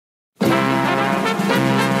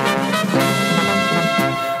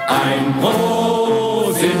Ein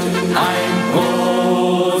Prosit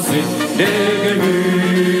der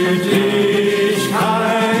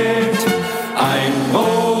Gemütlichkeit. Ein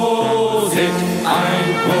Prosit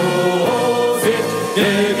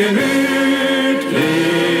der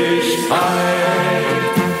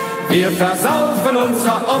Gemütlichkeit. Wir versaufen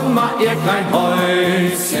unserer Oma ihr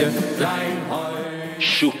Kleinhäuschen.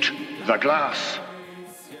 Shoot the glass.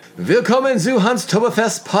 Willkommen zu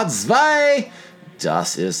Hans-Toberfest Pod 2.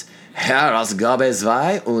 Das ist Herausgabe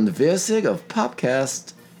 2 und wir sind auf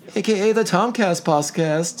Popcast, a.k.a. the Tomcast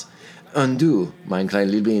Podcast. Und du, mein kleiner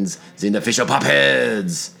Lieblings, sind Official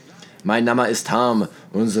Popheads. Mein Name ist Tom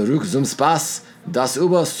und zurück zum Spaß, das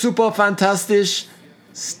über super fantastisch,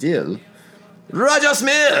 still, Roger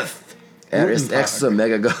Smith. Er ist extra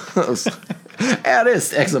mega Ghost. Er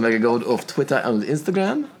ist extra mega Gold auf Twitter und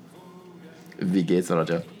Instagram. Wie geht's,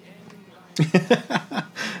 Roger?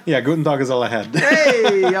 Yeah, guten Tag is all I had.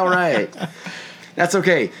 Hey, all right. That's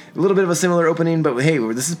okay. A little bit of a similar opening, but hey,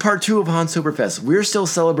 this is part 2 of Hans Toberfest. We're still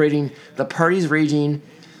celebrating. The party's raging.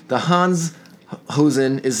 The Hans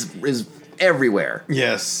Hosen is everywhere.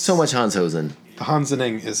 Yes. So much Hans Hosen. The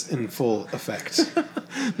Hansening is in full effect.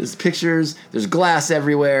 There's pictures. There's glass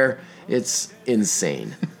everywhere. It's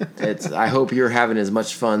insane. I hope you're having as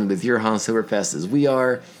much fun with your Hans Toberfest as we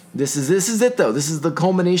are. This is it though. This is the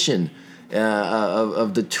culmination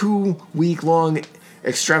of the 2-week-long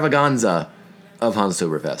extravaganza of Hans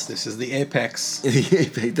Toberfest. This is the apex.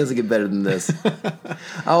 It doesn't get better than this.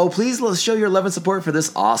 Oh, please let's show your love and support for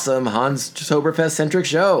this awesome Hans Toberfest-centric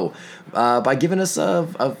show by giving us a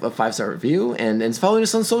 5-star review and following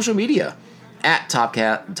us on social media at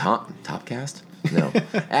Topcast? No.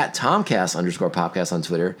 At Tomcast_Popcast on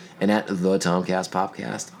Twitter and at the Tomcast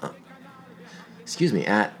Popcast.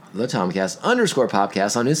 At the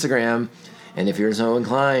Tomcast_Popcast on Instagram. And if you're so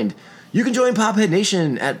inclined, you can join Pophead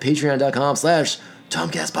Nation at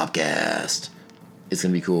patreon.com/TomcastPopcast. It's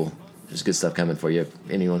going to be cool. There's good stuff coming for you.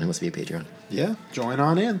 Anyone who wants to be a Patreon. Yeah, join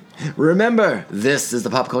on in. Remember, this is the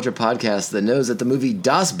pop culture podcast that knows that the movie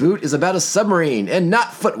Das Boot is about a submarine and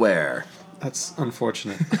not footwear. That's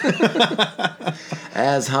unfortunate.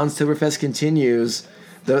 As Hans Toberfest continues,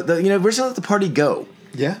 we're still let the party go.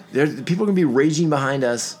 Yeah. People are going to be raging behind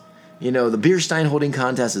us. You know, the beer stein holding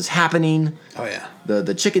contest is happening. Oh yeah.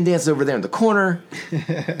 The chicken dance is over there in the corner.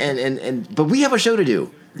 But we have a show to do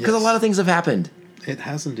because a lot of things have happened. It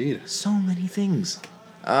has indeed. So many things.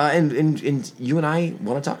 And you and I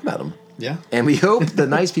want to talk about them. Yeah. And we hope the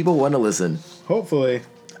nice people want to listen. Hopefully.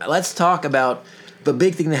 Let's talk about the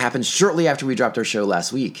big thing that happened shortly after we dropped our show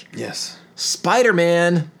last week. Yes.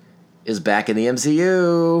 Spider-Man is back in the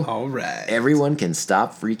MCU. All right. Everyone can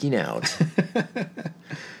stop freaking out.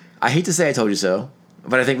 I hate to say I told you so,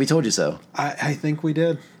 but I think we told you so. I think we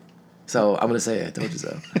did. So I'm going to say I told you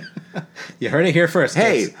so. You heard it here first.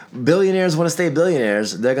 Hey, kids. billionaires want to stay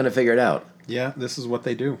billionaires. They're going to figure it out. Yeah, this is what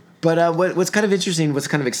they do. But what's kind of interesting, what's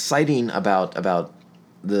kind of exciting about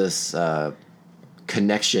this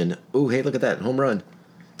connection. Ooh, hey, look at that. Home run.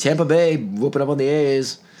 Tampa Bay whooping up on the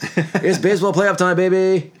A's. It's baseball playoff time,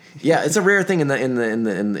 baby. Yeah, it's a rare thing in the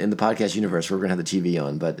podcast universe where we're gonna have the TV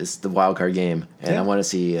on, but it's the wild card game, and I want to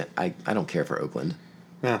see. I don't care for Oakland.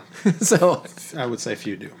 Yeah. So I would say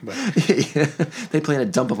few do, but they play in a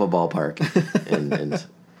dump of a ballpark. and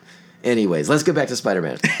anyways, let's go back to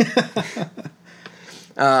Spider-Man.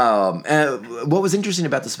 What was interesting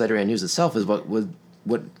about the Spider-Man news itself is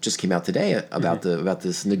what just came out today about about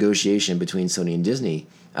this negotiation between Sony and Disney,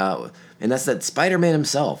 and that's that Spider-Man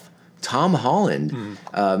himself, Tom Holland,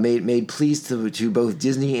 made pleas to both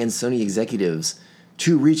Disney and Sony executives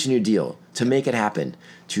to reach a new deal, to make it happen,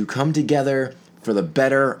 to come together for the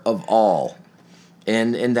better of all,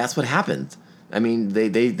 and that's what happened. I mean,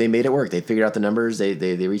 they made it work. They figured out the numbers. They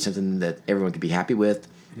reached something that everyone could be happy with.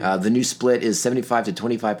 The new split is 75 to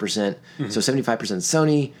 25%. So 75%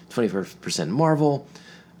 Sony, 25% Marvel,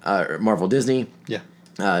 Marvel Disney. yeah.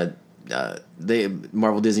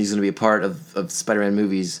 Marvel Disney is going to be a part of Spider-Man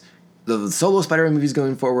movies, the solo Spider-Man movies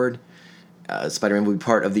going forward. Spider-Man will be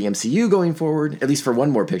part of the MCU going forward, at least for one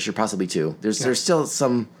more picture, possibly two. There's still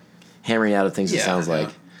some hammering out of things. It sounds like.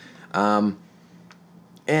 And,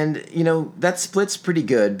 that split's pretty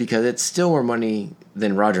good because it's still more money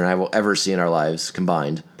than Roger and I will ever see in our lives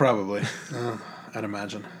combined. Probably. I'd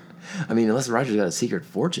imagine. I mean, unless Roger's got a secret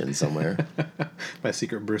fortune somewhere. My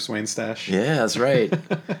secret Bruce Wayne stash. Yeah, that's right.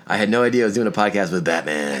 I had no idea I was doing a podcast with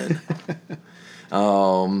Batman.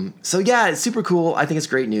 So, yeah, it's super cool. I think it's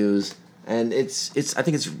great news. And I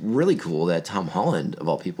think it's really cool that Tom Holland, of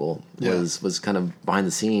all people, was kind of behind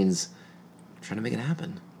the scenes trying to make it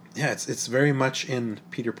happen. Yeah, it's very much in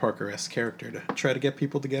Peter Parker-esque character to try to get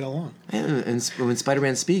people to get along. And when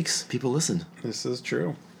Spider-Man speaks, people listen. This is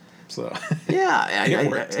true. So Yeah, It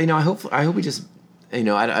worked. I hope he just,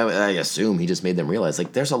 I assume he just made them realize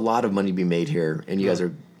like there's a lot of money to be made here, and you guys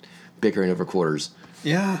are bickering over quarters.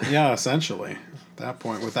 yeah, essentially. At that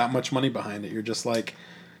point, with that much money behind it, you're just like,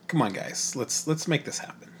 come on, guys, let's make this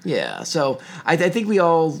happen. Yeah, so I think we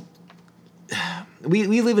all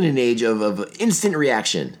we live in an age of instant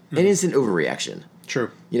reaction and instant overreaction. True.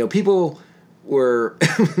 People were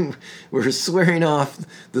were swearing off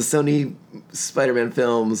the Sony Spider-Man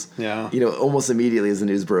films. Yeah. Almost immediately as the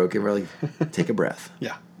news broke, and we're like, take a breath.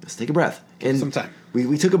 Yeah. Let's take a breath. And some time.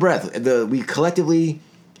 We took a breath. We collectively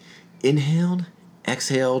inhaled,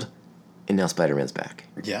 exhaled, and now Spider-Man's back.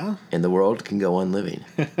 Yeah. And the world can go on living.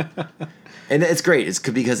 And it's great. It's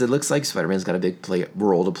because it looks like Spider-Man's got a big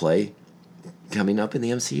role to play coming up in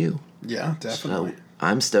the MCU. Yeah, definitely. So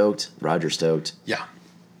I'm stoked. Roger's stoked. Yeah.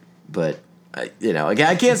 But, I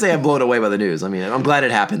can't say I'm blown away by the news. I mean, I'm glad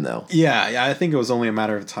it happened, though. Yeah, I think it was only a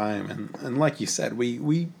matter of time. And like you said,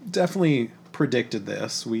 we definitely predicted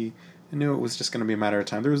this. We knew it was just going to be a matter of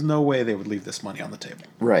time. There was no way they would leave this money on the table.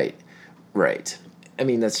 Right. I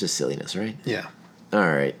mean, that's just silliness, right? Yeah. All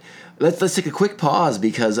right. Let's take a quick pause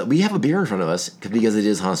because we have a beer in front of us because it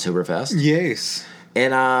is Hanstoberfest. Yes.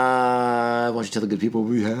 And why don't you tell the good people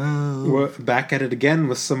we have? We're back at it again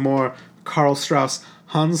with some more Karl Strauss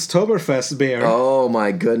Hansstoberfest beer. Oh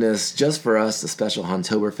my goodness. Just for us, the special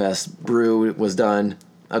Hansstoberfest brew was done.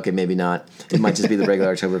 Okay, maybe not. It might just be the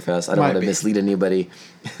regular Oktoberfest. I don't want to mislead anybody.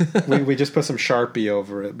 we just put some Sharpie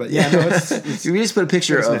over it. But yeah, no, it's we just put a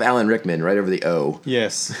picture of Alan Rickman right over the O.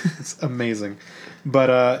 yes, it's amazing. But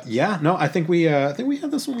I think we had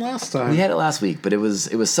this one last time. We had it last week, but it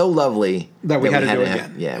was so lovely that we had to do it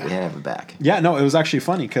again. We had to have it back. Yeah, no, it was actually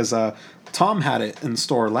funny because Tom had it in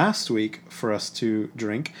store last week for us to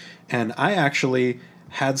drink, and I actually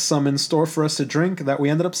had some in store for us to drink that we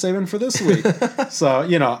ended up saving for this week. So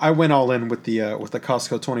I went all in with the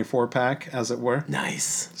Costco 24-pack, as it were.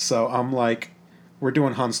 Nice. So I'm like, we're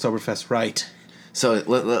doing Hansstoberfest right. So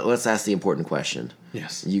let's ask the important question.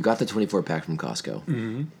 Yes. You got the 24-pack from Costco.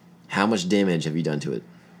 Mm-hmm. How much damage have you done to it?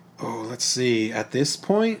 Oh, let's see. At this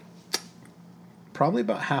point, probably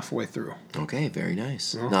about halfway through. Okay, very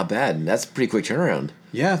nice. Oh. Not bad. That's a pretty quick turnaround.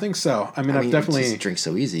 Yeah, I think so. I mean, I've definitely... It just drinks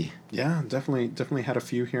so easy. Yeah, definitely had a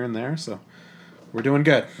few here and there, so we're doing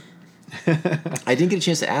good. I didn't get a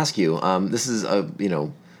chance to ask you. This is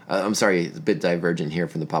I'm sorry, it's a bit divergent here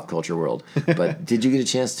from the pop culture world, but did you get a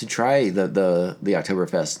chance to try the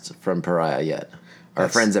Oktoberfest from Pariah yet? Our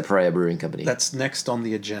friends at Pariah Brewing Company. That's next on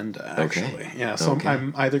the agenda, actually. Okay. Yeah, so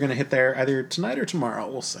I'm either going to hit there either tonight or tomorrow.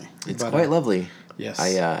 We'll see. It's quite lovely. Yes.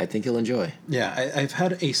 I think you'll enjoy. Yeah, I've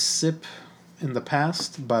had a sip in the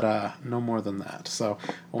past, but no more than that. So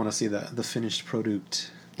I want to see the finished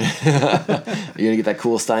product. Are you going to get that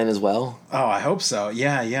cool Stein as well? Oh, I hope so.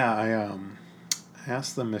 Yeah. I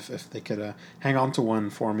asked them if they could hang on to one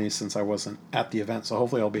for me since I wasn't at the event. So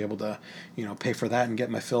hopefully I'll be able to, pay for that and get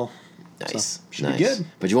my fill. Nice. So, should be good.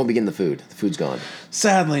 But you won't be getting the food. The food's gone.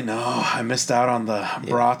 Sadly, no. I missed out on the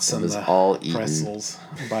brats and the all pretzels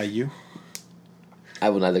by you. I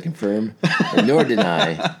will neither confirm nor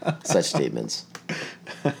deny such statements.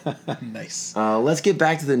 Nice. Let's get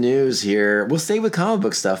back to the news here. We'll stay with comic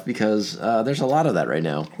book stuff because there's a lot of that right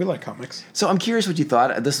now. We like comics. So I'm curious what you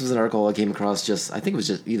thought. This was an article I came across I think it was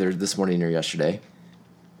just either this morning or yesterday.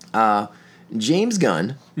 James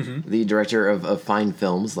Gunn, the director of fine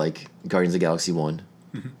films like Guardians of the Galaxy 1,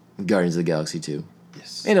 Guardians of the Galaxy 2,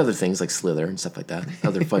 yes, and other things like Slither and stuff like that,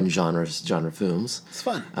 other fun genre films. It's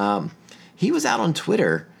fun. He was out on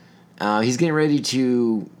Twitter. He's getting ready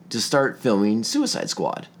to start filming Suicide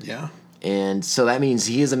Squad. Yeah. And so that means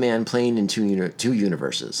he is a man playing in two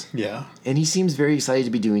universes. Yeah. And he seems very excited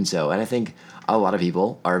to be doing so. And I think a lot of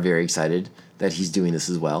people are very excited that he's doing this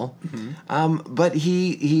as well. Mm-hmm. But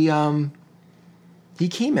he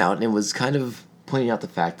came out and was kind of pointing out the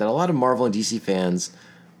fact that a lot of Marvel and DC fans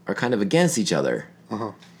are kind of against each other.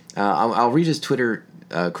 Uh-huh. I'll read his Twitter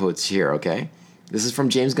quotes here, okay? This is from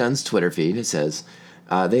James Gunn's Twitter feed. It says,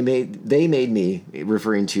 they made me,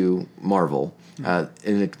 referring to Marvel,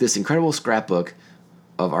 in this incredible scrapbook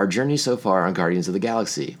of our journey so far on Guardians of the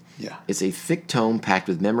Galaxy. Yeah. It's a thick tome packed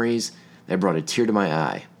with memories that brought a tear to my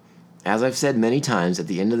eye. As I've said many times, at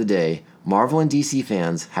the end of the day, Marvel and DC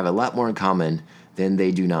fans have a lot more in common than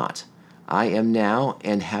they do not. I am now,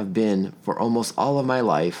 and have been for almost all of my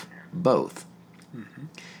life, both. Mm-hmm.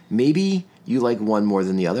 Maybe you like one more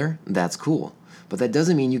than the other. That's cool. But that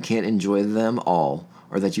doesn't mean you can't enjoy them all,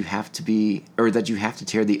 or that you have to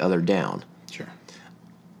tear the other down. Sure.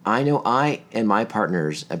 I know I and my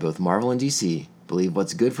partners at both Marvel and DC believe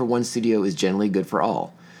what's good for one studio is generally good for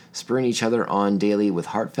all, spurring each other on daily with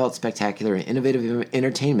heartfelt, spectacular, and innovative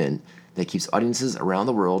entertainment that keeps audiences around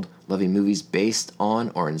the world loving movies based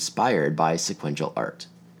on or inspired by sequential art.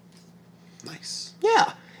 Nice.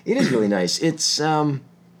 Yeah, it is really nice. It's,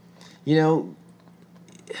 you know,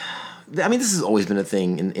 I mean, this has always been a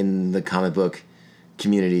thing in the comic book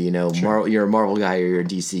community. You know, Sure. You're a Marvel guy or you're a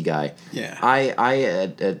DC guy. Yeah. I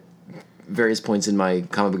at various points in my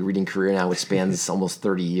comic book reading career now, which spans almost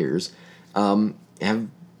 30 years, have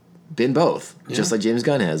been both, just like James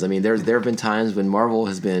Gunn has. I mean, there have been times when Marvel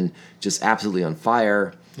has been just absolutely on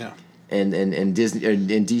fire, Yeah. and Disney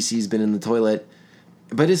and DC's been in the toilet,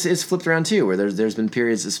 but it's flipped around too, where there's been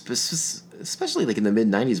periods, especially like in the mid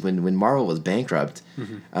 '90s when Marvel was bankrupt,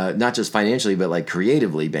 not just financially but like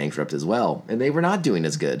creatively bankrupt as well, and they were not doing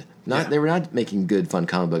as good. They were not making good fun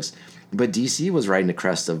comic books, but DC was riding the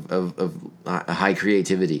crest of high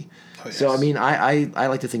creativity. Oh, yes. So I mean, I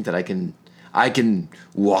like to think that I can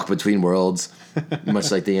walk between worlds,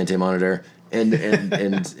 much like the Anti-Monitor,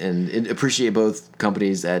 and appreciate both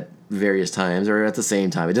companies at various times or at the same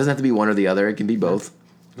time. It doesn't have to be one or the other. It can be both.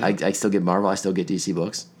 Yeah. I still get Marvel. I still get DC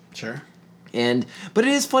books. Sure. But it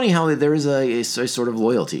is funny how there is a sort of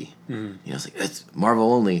loyalty. Mm. You know, it's like, it's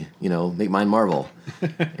Marvel only. You know, make mine Marvel.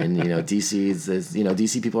 And you know, DC is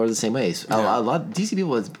DC people are the same way. Yeah. A lot of DC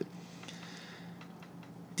people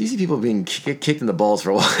have been kicked in the balls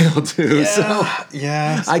for a while too. Yeah. So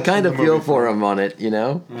yeah, I kind of feel for him on it. You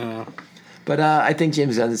know. Yeah. But I think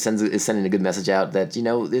James Gunn is sending a good message out that, you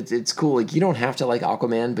know, it's cool. Like, you don't have to like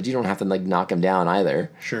Aquaman, but you don't have to like knock him down either.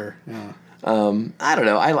 Sure. Yeah. I don't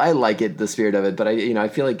know. I like it, the spirit of it, but I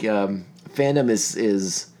feel like fandom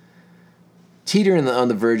is teetering on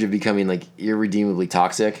the verge of becoming like irredeemably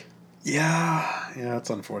toxic. Yeah. Yeah. It's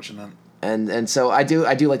unfortunate. And so I do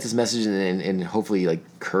like this message and hopefully like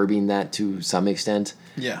curbing that to some extent.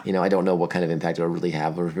 Yeah. You know, I don't know what kind of impact it'll really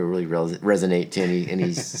have or if it'll really resonate to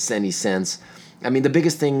any sense. I mean, the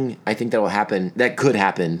biggest thing I think that could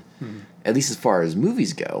happen, at least as far as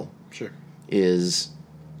movies go, sure, is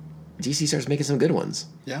DC starts making some good ones.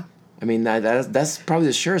 Yeah. I mean, that's probably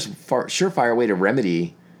the surefire way to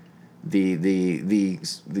remedy the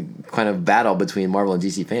kind of battle between Marvel and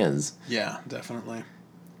DC fans. Yeah, definitely.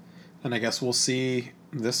 And I guess we'll see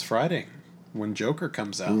this Friday when Joker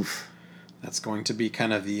comes out. Oof. That's going to be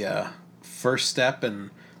kind of the first step in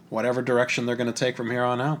whatever direction they're going to take from here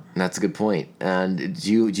on out. That's a good point. And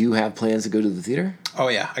do you have plans to go to the theater? Oh,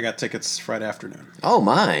 yeah. I got tickets Friday afternoon. Oh,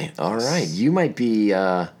 my. All right. You might be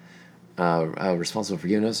responsible for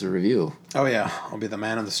giving us a review. Oh, yeah. I'll be the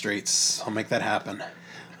man of the streets. I'll make that happen.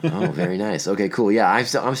 Oh, very nice. Okay, cool. Yeah,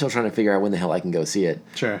 I'm still trying to figure out when the hell I can go see it.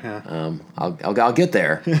 Sure. Yeah. I'll get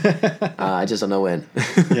there. I just don't know when.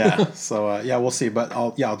 Yeah. So yeah, we'll see. But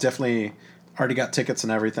I'll definitely already got tickets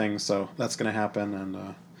and everything. So that's gonna happen.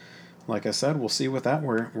 And like I said, we'll see with that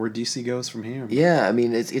where DC goes from here. Yeah, I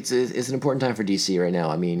mean it's an important time for DC right now.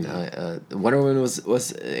 I mean, Wonder Woman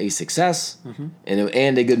was a success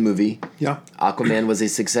and a good movie. Yeah. Aquaman was a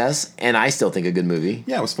success and I still think a good movie.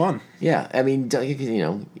 Yeah, it was fun. Yeah, I mean, you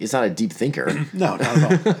know, it's not a deep thinker. No, not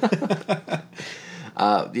at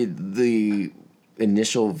all. The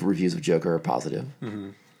initial reviews of Joker are positive. Mm-hmm.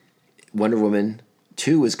 Wonder Woman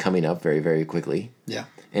 2 is coming up very, very quickly. Yeah.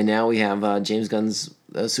 And now we have James Gunn's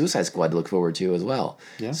Suicide Squad to look forward to as well.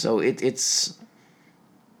 Yeah. So it's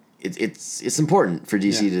important for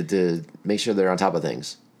DC to make sure they're on top of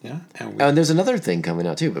things. Yeah. And there's another thing coming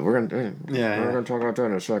out too, but we're gonna talk about that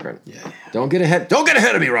in a second. Yeah. Don't get ahead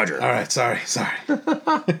of me, Roger. All right. Sorry.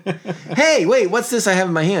 Hey, wait, what's this I have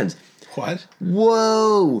in my hands? What?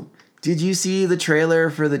 Whoa! Did you see the trailer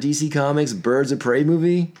for the DC Comics Birds of Prey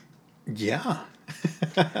movie? Yeah.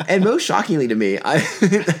 And most shockingly to me, I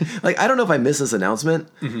don't know if I missed this announcement.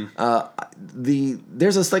 Mm-hmm.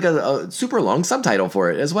 There's a super long subtitle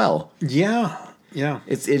for it as well. Yeah. Yeah.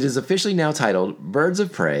 It is officially now titled Birds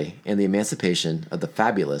of Prey and the Emancipation of the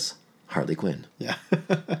Fabulous Harley Quinn. Yeah.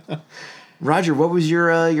 Roger, what was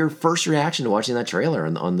your first reaction to watching that trailer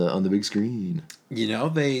on the big screen? You know,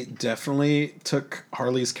 they definitely took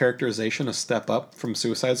Harley's characterization a step up from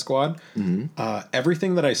Suicide Squad. Mm-hmm.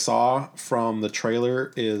 Everything that I saw from the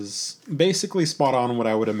trailer is basically spot on what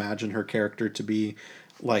I would imagine her character to be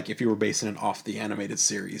like if you were basing it off the animated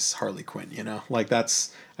series Harley Quinn, you know? Like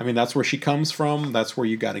that's where she comes from. That's where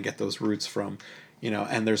you got to get those roots from, you know,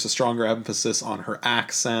 and there's a stronger emphasis on her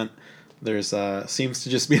accent. There's seems to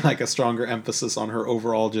just be like a stronger emphasis on her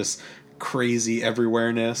overall just crazy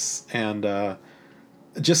everywhereness and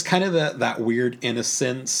just kind of that weird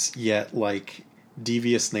innocence yet like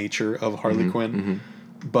devious nature of Harley Quinn.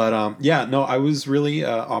 But yeah, no, I was really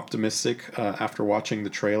optimistic after watching the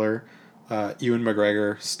trailer. Ewan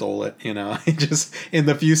McGregor stole it, you know. Just in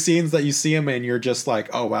the few scenes that you see him in, you're just like,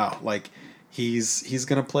 oh wow, like he's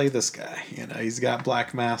gonna play this guy. You know, he's got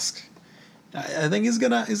Black Mask. I think he's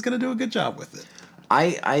gonna do a good job with it.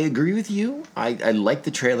 I agree with you. I liked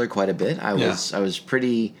the trailer quite a bit. I was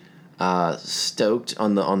pretty stoked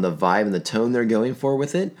on the vibe and the tone they're going for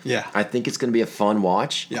with it. Yeah. I think it's going to be a fun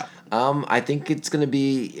watch. Yeah. I think it's going to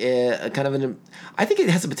be a kind of I think it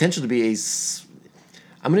has the potential to be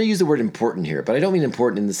I'm going to use the word important here, but I don't mean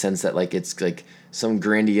important in the sense that like it's like some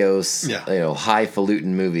grandiose,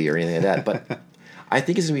 highfalutin movie or anything like that. But I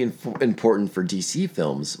think it's going to be important for DC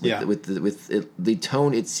films with the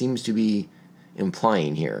tone it seems to be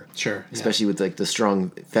implying here. Sure. Especially with like the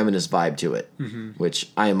strong feminist vibe to it, which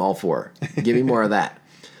I am all for. Give me more of that.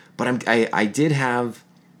 But I did have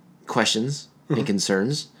questions and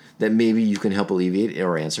concerns that maybe you can help alleviate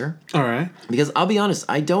or answer. All right. Because I'll be honest,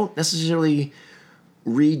 I don't necessarily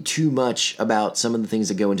read too much about some of the things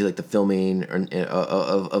that go into like the filming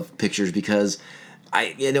of pictures, because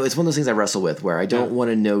it's one of those things I wrestle with where I don't want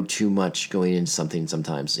to know too much going into something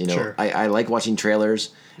sometimes. You know, Sure. I like watching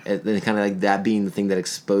trailers and then kind of like that being the thing that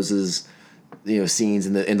exposes, you know, scenes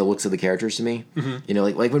and the looks of the characters to me. Mm-hmm. You know,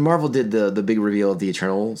 like when Marvel did the big reveal of the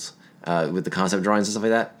Eternals with the concept drawings and stuff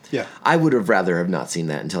like that. Yeah. I would have rather have not seen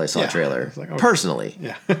that until I saw a trailer. It's like, okay. Personally.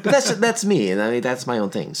 Yeah. But that's me, and I mean that's my own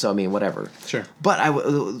thing. So I mean whatever. Sure. But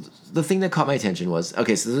the thing that caught my attention was,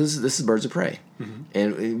 okay, so this is Birds of Prey. Mm-hmm.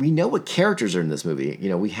 And we know what characters are in this movie. You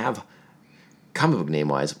know, we have comic book name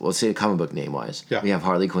wise. We'll say comic book name wise. Yeah. We have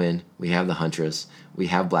Harley Quinn. We have the Huntress. We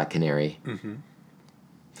have Black Canary. Mm-hmm.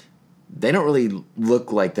 They don't really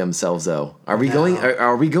look like themselves though. Are we going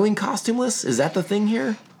costumeless? Is that the thing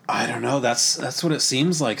here? I don't know. That's what it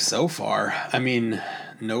seems like so far. I mean,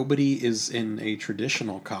 nobody is in a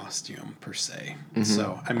traditional costume per se. Mm-hmm.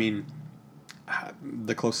 So, I mean,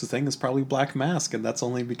 the closest thing is probably Black Mask, and that's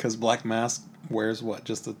only because Black Mask wears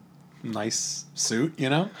just a nice suit, you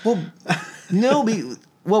know? Well, no,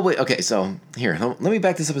 well, wait. Okay, so here, let me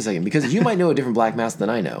back this up a second, because you might know a different Black Mask than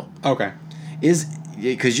I know. Okay.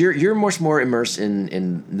 Because you're much more immersed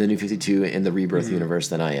in the New 52 and the Rebirth universe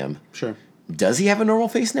than I am. Sure. Does he have a normal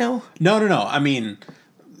face now? No. I mean,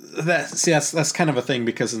 that's kind of a thing,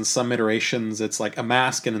 because in some iterations it's like a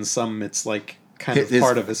mask, and in some it's like kind of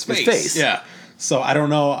part of his face. Yeah. So I don't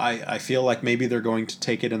know. I feel like maybe they're going to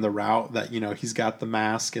take it in the route that, you know, he's got the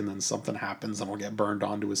mask and then something happens and it'll get burned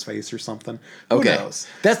onto his face or something. Who knows?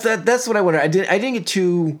 That's what I wonder. I didn't get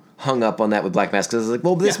too hung up on that with Black Mask, because I was like,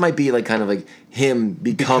 well, this might be like kind of like him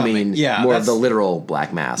becoming more of the literal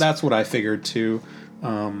Black Mask. That's what I figured too.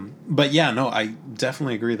 But yeah, no, I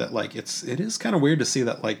definitely agree that like it is kind of weird to see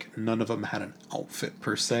that like none of them had an outfit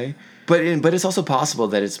per se. But it's also possible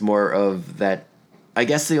that it's more of that. I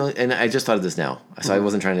guess and I just thought of this now, so I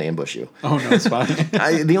wasn't trying to ambush you. Oh no, it's fine.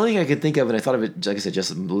 The only thing I could think of, and I thought of it, like I said,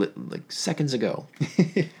 just like seconds ago.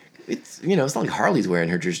 It's it's not like Harley's wearing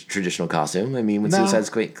her traditional costume. I mean, when Suicide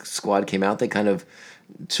Squad came out, they kind of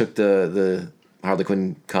took the Harley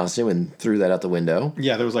Quinn costume and threw that out the window.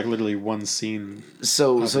 Yeah, there was like literally one scene.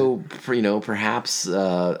 So perhaps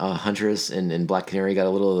Huntress and Black Canary got a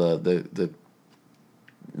little the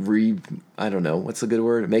I don't know, what's the good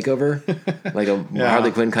word? Makeover? Like a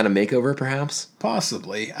Harley Quinn kind of makeover, perhaps?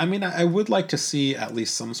 Possibly. I mean, I would like to see at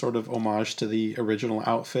least some sort of homage to the original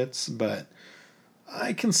outfits, but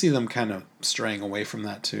I can see them kind of straying away from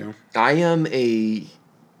that too. I am a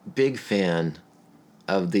big fan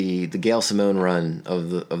of the Gail Simone run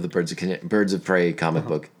of the Birds of Prey comic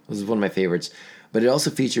book. This is one of my favorites. But it also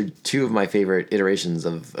featured two of my favorite iterations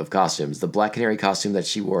of costumes. The Black Canary costume that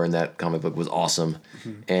she wore in that comic book was awesome.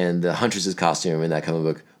 Mm-hmm. And the Huntress's costume in that comic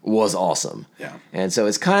book was awesome. Yeah. And so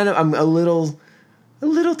it's kind of, I'm a little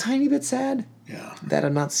tiny bit sad. Yeah. That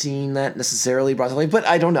I'm not seeing that necessarily brought to life. But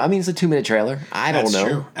I don't know. I mean, it's a 2-minute trailer. I don't know.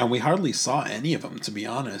 That's true. And we hardly saw any of them, to be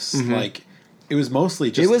honest. Mm-hmm. Like, it was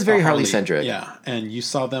mostly just... It was very Harley-centric. Yeah. And you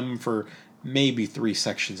saw them for maybe 3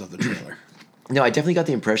 sections of the trailer. No, I definitely got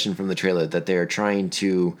the impression from the trailer that they're trying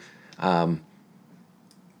to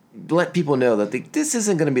let people know that this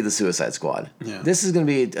isn't going to be the Suicide Squad. Yeah. This is going to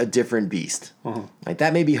be a different beast. Uh-huh. Like,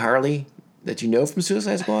 that may be Harley that you know from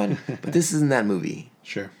Suicide Squad, but this isn't that movie.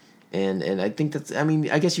 Sure. And I think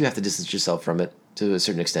I guess you have to distance yourself from it to a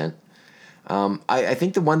certain extent. I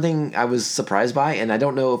think the one thing I was surprised by, and I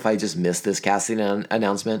don't know if I just missed this casting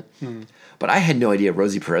announcement, but I had no idea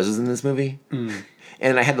Rosie Perez was in this movie.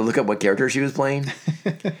 And I had to look up what character she was playing.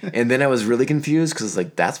 And then I was really confused because,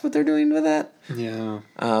 like, that's what they're doing with that? Yeah.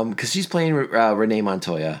 Because she's playing Renee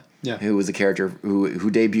Montoya. Yeah. who was a character who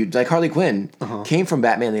debuted like Harley Quinn, came from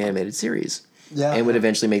Batman the Animated Series, Yeah. and would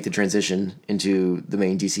eventually make the transition into the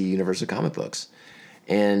main DC universe of comic books,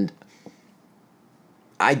 and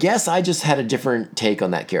I guess I just had a different take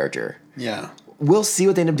on that character. Yeah. We'll see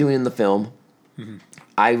what they end up doing in the film.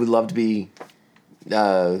 I would love to be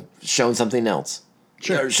shown something else.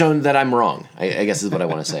 Sure. Or shown that I'm wrong, I guess is what I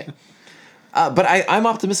want to say. But I'm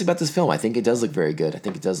optimistic about this film. I think it does look very good. I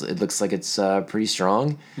think it does. It looks like it's pretty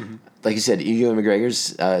strong. Like you said, Ewan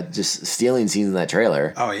McGregor's just stealing scenes in that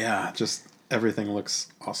trailer. Oh yeah, just everything looks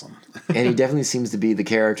awesome. And he definitely seems to be the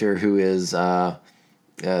character who is hung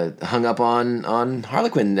up on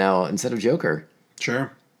Harlequin now instead of Joker.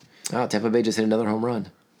 Sure. Oh, Tampa Bay just hit another home run.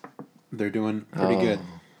 They're doing pretty good.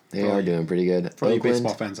 They are doing pretty good. For you Oakland,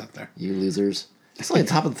 baseball fans out there. you losers. It's only the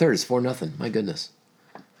top of the third. It's 4-0. My goodness.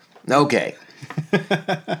 Okay.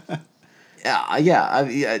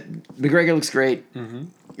 McGregor looks great.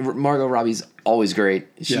 Margot Robbie's always great.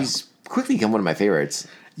 She's quickly become one of my favorites.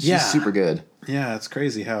 She's super good. Yeah, it's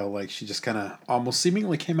crazy how like she just kind of almost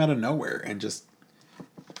seemingly came out of nowhere and just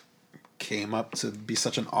came up to be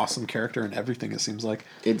such an awesome character in everything. It seems like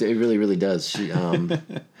It really, really does. She,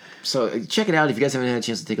 so check it out if you guys haven't had a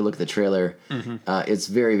chance to take a look at the trailer. It's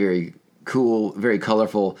very, very cool, very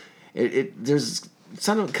colorful. There's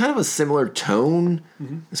kind of a similar tone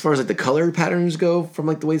as far as like the color patterns go from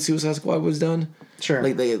like the way Suicide Squad was done. Sure.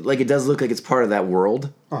 Like it does look like it's part of that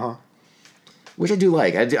world. Which I do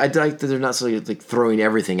like. I like that they're not so like throwing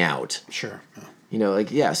everything out. sure. Yeah. You know, like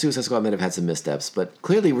Suicide Squad might have had some missteps, but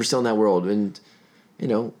clearly we're still in that world, and you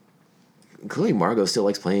know, clearly Margot still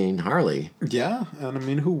likes playing Harley. Yeah, and I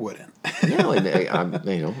mean, who wouldn't? And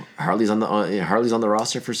Harley's on the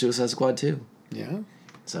roster for Suicide Squad too. Yeah.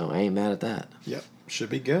 So I ain't mad at that. Yep. Should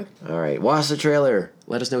be good All right, watch the trailer.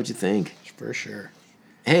 Let us know what you think. for sure.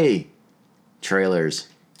 Hey, trailers.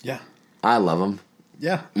 Yeah. I love them.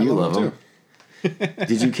 Yeah. You love them.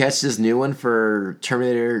 Did you catch this new one for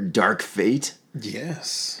Terminator Dark Fate?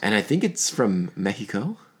 Yes. And I think it's from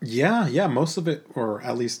Mexico. Yeah. Most of it, or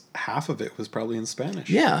at least half of it, was probably in Spanish.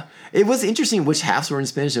 Yeah. It was interesting which halves were in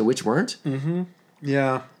Spanish and which weren't.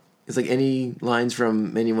 Yeah. It's like any lines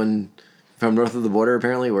from anyone from north of the border,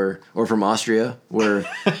 apparently, or from Austria, were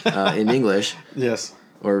in English, Yes.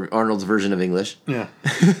 or Arnold's version of English. Yeah.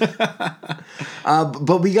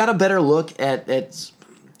 But we got a better look at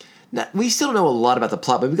we still don't know a lot about the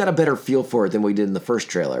plot, but we got a better feel for it than we did in the first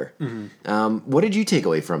trailer. What did you take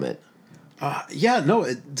away from it? Yeah, no,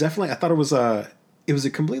 it definitely. I thought it was a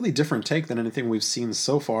completely different take than anything we've seen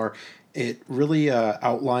so far. It really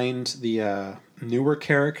outlined the newer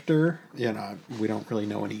character. You know, we don't really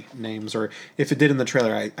know any names, or if it did in the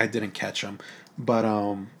trailer, I didn't catch them. But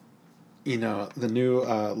you know, the new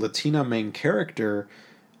Latina main character,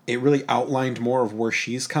 it really outlined more of where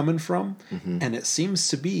she's coming from, and it seems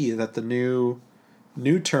to be that the new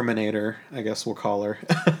Terminator, I guess we'll call her,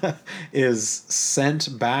 is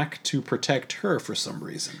sent back to protect her for some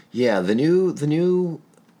reason. Yeah, the new,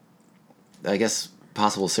 I guess,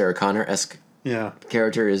 possible Sarah Connor-esque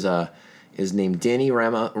character is named Danny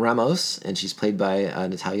Ramos, and she's played by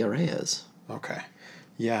Natalia Reyes. Okay.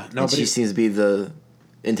 Yeah. No, And but she seems to be the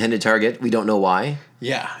intended target. We don't know why.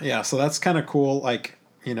 Yeah. So that's kind of cool. Like,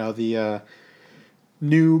 you know, the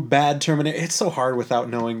new bad Terminator. It's so hard without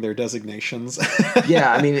knowing their designations.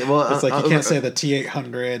 Yeah, I mean, well, it's like you can't say the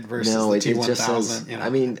T-800 versus the T-1000. Just says. You know? I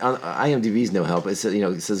mean, on IMDb's no help. It says,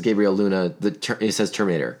 it says Gabriel Luna. It says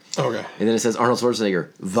Terminator. Okay. And then it says Arnold Schwarzenegger,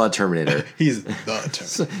 the Terminator. He's the Terminator.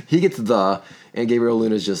 So he gets the, and Gabriel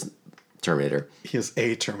Luna's just Terminator. He is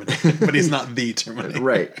a Terminator, but he's not the Terminator.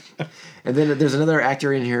 Right. And then there's another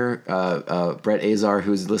actor in here, Brett Azar,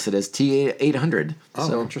 who's listed as T-800. Oh,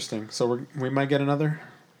 so interesting. So we might get another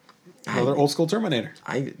old school Terminator.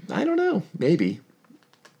 I don't know. Maybe.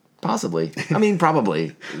 Possibly. I mean,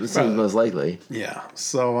 probably. It seems most likely. Yeah.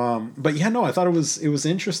 So, but yeah, no, I thought it was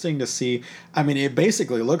interesting to see. I mean, it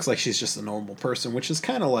basically looks like she's just a normal person, which is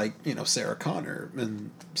kind of like, you know, Sarah Connor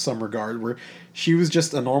in some regard, where she was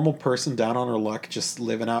just a normal person down on her luck, just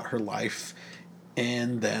living out her life.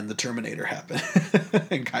 And then the Terminator happened,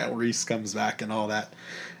 and Kyle Reese comes back and all that.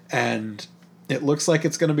 And it looks like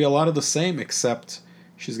it's going to be a lot of the same, except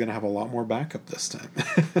she's going to have a lot more backup this time.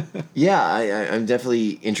 Yeah, I'm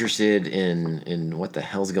definitely interested in what the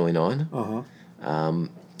hell's going on.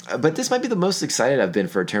 But this might be the most excited I've been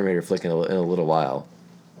for a Terminator flick in a little while.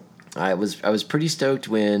 I was pretty stoked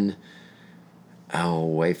when,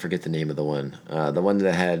 I forget the name of the one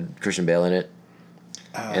that had Christian Bale in it,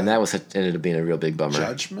 and that ended up being a real big bummer.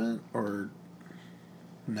 Judgment or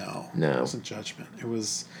no, No, it wasn't Judgment. It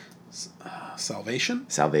was Salvation?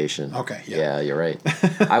 Salvation. Okay, yeah. Yeah, you're right.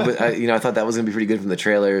 I thought that was gonna be pretty good from the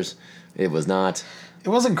trailers. It was not. It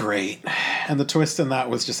wasn't great, and the twist in that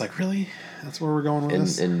was just like, really? That's where we're going with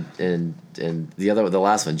this? And the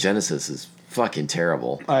last one, Genesis, is fucking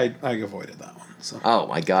terrible. I avoided that one. So. Oh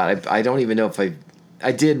my god, I don't even know if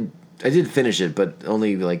I did finish it, but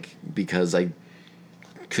only like because I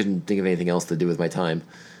couldn't think of anything else to do with my time.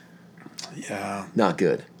 Yeah. Not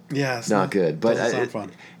good. Yeah, it's not good. But sound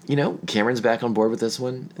fun. Cameron's back on board with this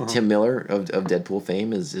one. Uh-huh. Tim Miller of Deadpool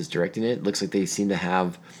fame is directing it. Looks like they seem to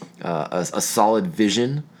have a solid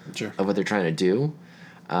vision of what they're trying to do.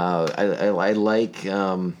 I like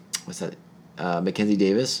what's that? Mackenzie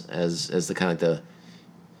Davis as the kind of the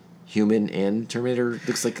human and Terminator.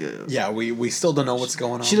 Looks like we still don't know what's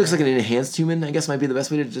going on. She looks like an enhanced human, I guess might be the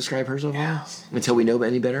best way to describe her so far. Until we know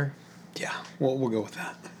any better. Yeah, we'll go with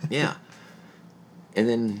that. Yeah. And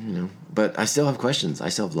then, but I still have questions. I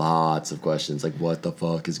still have lots of questions. Like, what the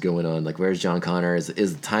fuck is going on? Like, where's John Connor? Is the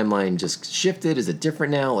timeline just shifted? Is it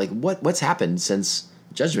different now? Like, what's happened since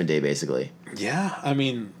Judgment Day, basically? Yeah, I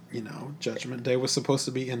mean, Judgment Day was supposed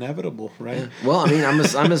to be inevitable, right? Yeah. Well, I mean,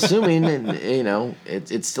 I'm assuming,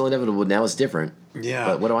 it's still inevitable. Now it's different. Yeah.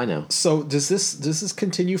 But what do I know? So does this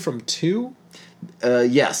continue from 2?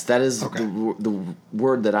 Yes, that is the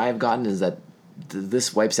word that I have gotten is that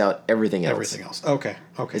this wipes out everything else. Everything else. Okay.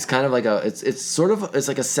 It's kind of like it's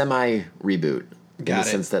like a semi reboot. In the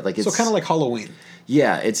sense that like it's so kind of like Halloween.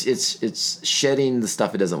 Yeah, it's shedding the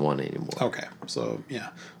stuff it doesn't want anymore. Okay, so yeah,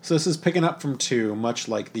 so this is picking up from 2, much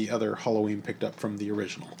like the other Halloween picked up from the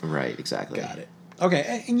original. Right. Exactly. Got it.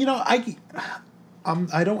 Okay, and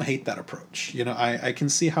I don't hate that approach. I can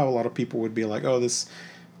see how a lot of people would be like, oh, this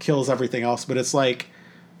kills everything else, but it's like,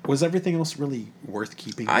 was everything else really worth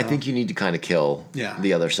keeping? I think you need to kind of kill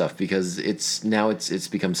the other stuff because it's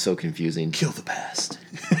become so confusing. Kill the past.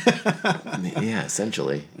 Yeah,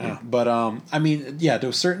 essentially. Yeah. But I mean, yeah, to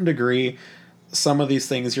a certain degree, some of these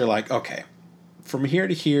things you're like, okay, from here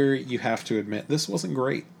to here, you have to admit this wasn't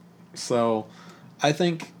great. So, I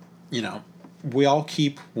think we all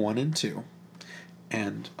keep 1 and 2,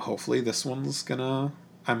 and hopefully this one's gonna.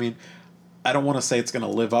 I mean, I don't want to say it's going to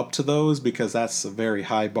live up to those because that's a very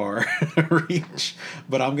high bar reach.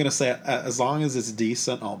 But I'm going to say as long as it's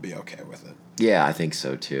decent, I'll be okay with it. Yeah, I think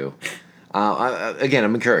so too. Again,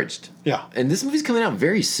 I'm encouraged. Yeah. And this movie's coming out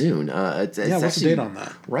very soon. It's what's the date on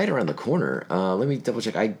that? Right around the corner. Let me double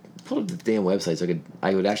check. I pulled up the damn website so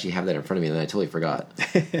I would actually have that in front of me, and then I totally forgot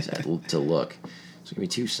to look. So give me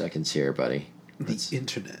 2 seconds here, buddy. The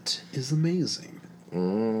internet is amazing.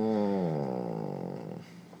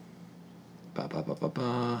 Ba ba ba ba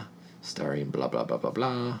ba. Starring blah blah blah blah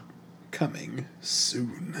blah. Coming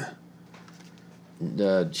soon.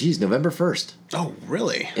 November 1st. Oh,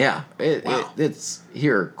 really? Yeah, it's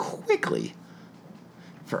here quickly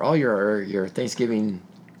for all your Thanksgiving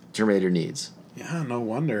Terminator needs. Yeah, no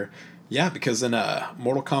wonder. Yeah, because in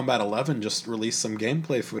Mortal Kombat 11 just released some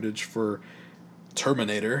gameplay footage for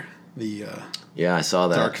Terminator, the I saw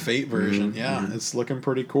that Dark Fate version. Mm-hmm. Yeah, it's looking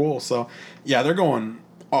pretty cool. So, yeah, they're going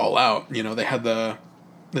all out. They had the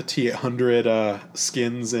T-800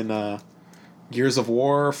 skins in Gears of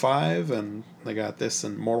War 5, and they got this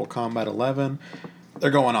in Mortal Kombat 11.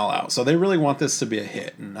 They're going all out. So they really want this to be a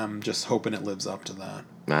hit, and I'm just hoping it lives up to that.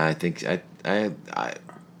 I think I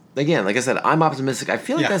again, like I said, I'm optimistic. I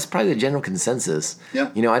feel like that's probably the general consensus.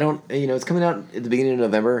 Yeah. I don't. It's coming out at the beginning of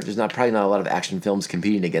November. There's probably not a lot of action films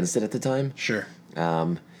competing against it at the time. Sure.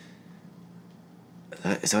 So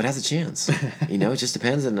it has a chance. It just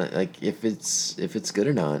depends on like if it's good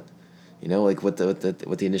or not. Like what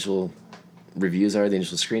the initial reviews are, the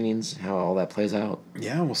initial screenings, how all that plays out.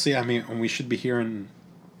 Yeah, we'll see. I mean, we should be hearing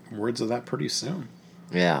words of that pretty soon.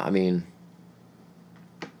 Yeah, I mean,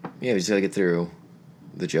 we just gotta get through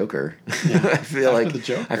the Joker. Yeah. I feel like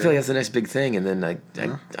that's the next big thing, and then I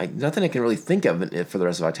nothing I can really think of for the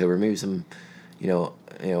rest of October. Maybe some, a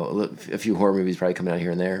few horror movies probably coming out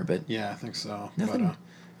here and there, but yeah, I think so. Nothing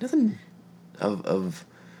of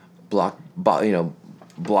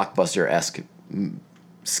blockbuster-esque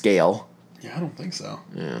scale. Yeah, I don't think so.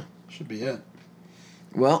 Yeah, should be it.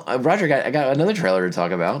 Well, Roger, I got another trailer to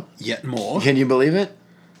talk about. Yet more. Can you believe it?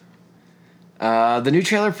 The new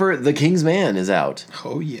trailer for The King's Man is out.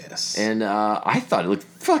 Oh, yes. And I thought it looked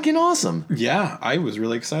fucking awesome. Yeah, I was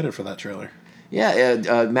really excited for that trailer.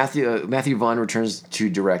 Yeah, Matthew Vaughn returns to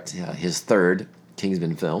direct his third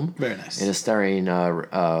Kingsman film. Very nice. And it's starring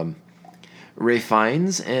Ray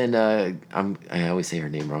Fiennes and I always say her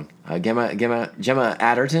name wrong. Gemma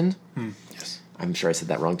Arterton. Yes. I'm sure I said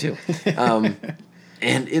that wrong too.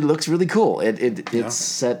 And it looks really cool. It's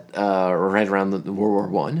set right around the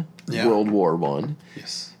World War I. Yeah. World War One.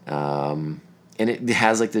 Yes. And it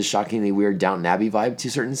has like this shockingly weird Downton Abbey vibe to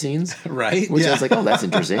certain scenes. Right. Which yeah. I was like, oh, that's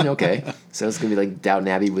interesting. Okay. So it's going to be like Downton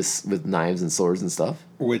Abbey with knives and swords and stuff.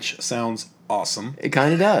 Which sounds awesome. It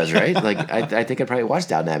kind of does, right? Like, I think I'd probably watch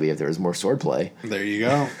Downton Abbey if there was more swordplay. There you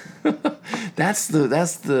go. That's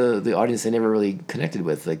the audience they never really connected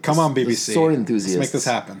with. Like, Come on, the BBC. sword enthusiasts. Let's make this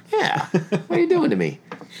happen. Yeah. What are you doing to me?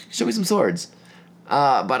 Show me some swords.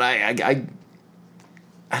 But I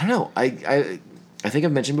don't know. I think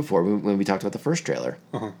I've mentioned before when we talked about the first trailer.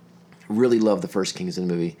 Uh-huh. Really love the first Kingsman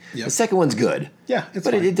movie. Yep. The second one's good. Yeah, it's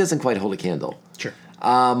but fine. it doesn't quite hold a candle. Sure.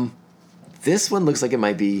 This one looks like it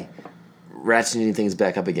might be ratcheting things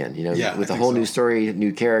back up again. You know, Yeah, with I a think whole so. new story,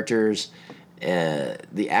 new characters.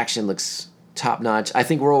 The action looks top notch. I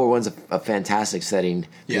think World War One's a fantastic setting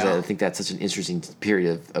because Yeah. I think that's such an interesting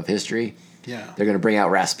period of history. Yeah. They're going to bring out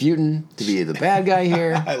Rasputin to be the bad guy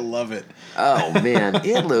here. I love it. Oh man,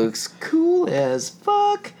 it looks cool as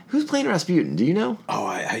fuck. Who's playing Rasputin? Do you know? Oh,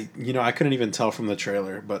 I couldn't even tell from the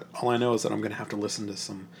trailer, but all I know is that I'm gonna have to listen to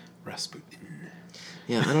some Rasputin.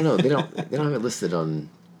 Yeah, I don't know. They don't have it listed on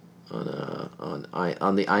the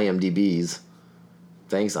IMDb's.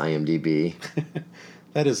 Thanks, IMDb.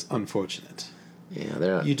 That is unfortunate. Yeah,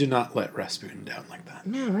 they're not. You do not let Rasputin down like that.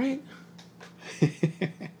 Yeah, right.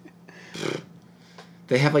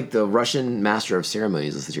 They have like the Russian Master of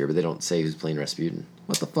Ceremonies this year, but they don't say who's playing Rasputin.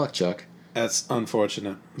 What the fuck, Chuck? That's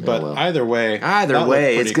unfortunate. But well. either way, Either that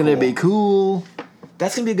way, looked it's pretty gonna be cool.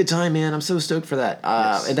 That's gonna be a good time, man. I'm so stoked for that.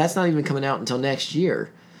 Yes. And that's not even coming out until next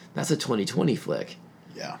year. That's a 2020 flick.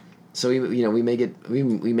 Yeah. So we may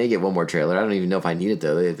get one more trailer. I don't even know if I need it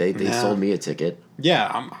though. They Nah. sold me a ticket. Yeah,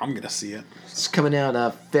 I'm gonna see it. It's coming out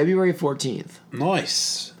February 14th.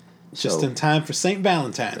 Nice. Just So- in time for St.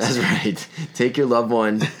 Valentine's. That's right. Take your loved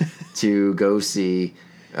one to go see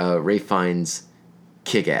Ralph Fiennes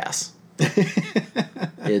Kick Ass.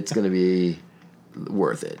 It's gonna be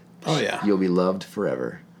worth it. Oh yeah. You'll be loved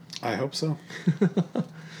forever. I hope so.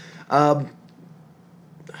 I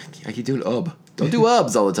keep doing Don't do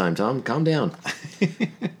ubs all the time, Tom. Calm down.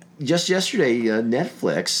 Just yesterday,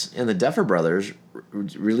 Netflix and the Duffer Brothers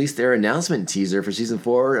released their announcement teaser for season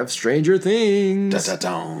 4 of Stranger Things.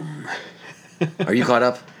 Da-da-dum. Are you caught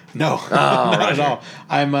up? No, not Roger. at all.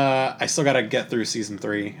 I still gotta get through season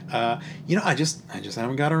 3. I just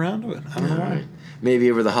haven't got around to it. I don't know All why. right.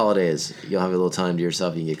 Maybe over the holidays you'll have a little time to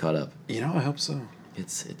yourself. You can get caught up. I hope so.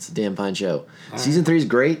 It's a damn fine show. Season 3 is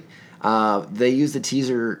great. They use the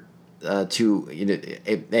teaser to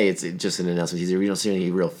it's just an announcement teaser. We don't see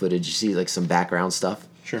any real footage. You see like some background stuff.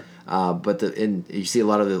 Sure. But you see a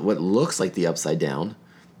lot of what looks like the Upside Down,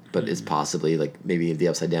 but it's possibly like maybe the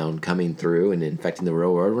Upside Down coming through and infecting the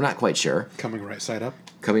real world. We're not quite sure. Coming right side up.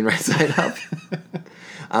 Coming right side up.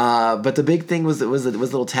 But the big thing was the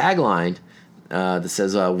little tagline that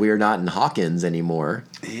says "We're not in Hawkins anymore."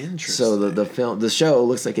 Interesting. So the show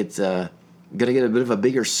looks like it's gonna get a bit of a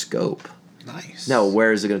bigger scope. Nice. Now,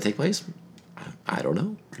 where is it going to take place? I don't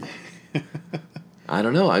know. I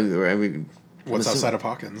don't know. I mean, What's I'm outside of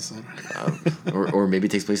Hawkins? or maybe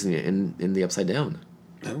it takes place in the Upside Down.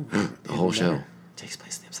 No, The whole even show better. takes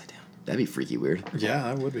place in the Upside Down. That'd be freaky weird. Yeah,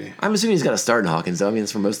 that would be. I'm assuming he's got to start in Hawkins, though. I mean,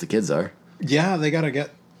 that's where most of the kids are. Yeah, they gotta get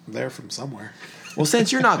there from somewhere. Well,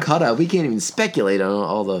 since you're not caught up, we can't even speculate on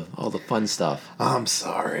all the fun stuff. I'm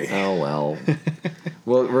sorry. Oh well.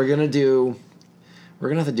 Well, we're gonna have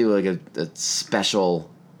to do like a special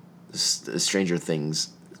Stranger Things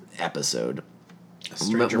episode. A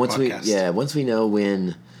stranger once podcast. once we know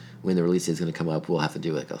when the release date is going to come up, we'll have to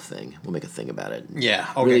do like a thing. We'll make a thing about it. Yeah,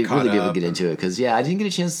 I'll really get caught be able to up get into it because I didn't get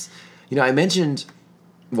a chance. I mentioned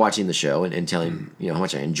watching the show and telling how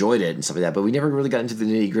much I enjoyed it and stuff like that, but we never really got into the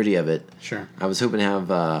nitty gritty of it. Sure. I was hoping to have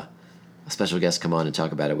a special guest come on and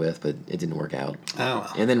talk about it with, but it didn't work out. Oh,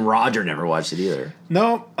 well. And then Roger never watched it either.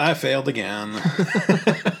 No, I failed again.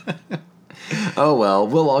 Oh well,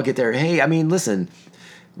 we'll all get there. Hey, I mean, listen,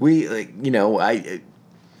 we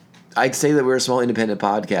I'd say that we're a small independent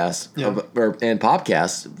podcast and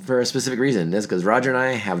podcast for a specific reason. That's because Roger and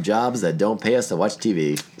I have jobs that don't pay us to watch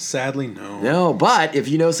TV. Sadly, no. No, but if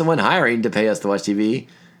you know someone hiring to pay us to watch TV,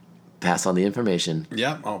 pass on the information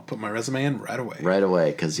Yeah, I'll put my resume in right away. right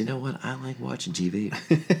away. Because you know what? I like watching TV.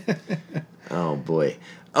 Oh, boy.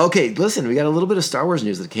 Okay, listen, we got a little bit of Star Wars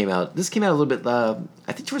news that came out. This came out a little bit,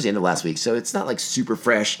 I think, towards the end of last week. So it's not like super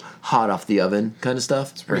fresh, hot off the oven kind of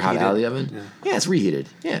stuff. Or hot reheated. out of the oven. Yeah, it's reheated.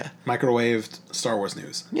 Yeah. Microwaved Star Wars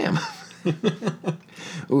news. Yeah.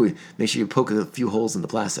 Ooh, make sure you poke a few holes in the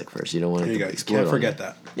plastic first. You don't want There it you to go. explode. Can't on forget you.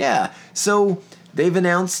 that. Yeah. So they've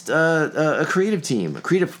announced a creative team, a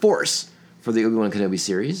creative force for the Obi-Wan Kenobi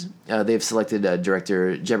series. They've selected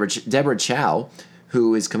director Deborah Chow,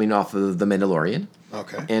 who is coming off of The Mandalorian.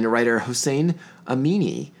 Okay. And writer Hossein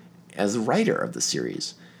Amini as the writer of the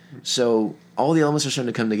series. So all the elements are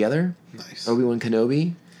starting to come together. Nice. Obi-Wan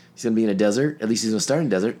Kenobi, he's going to be in a desert. At least he's going to start in a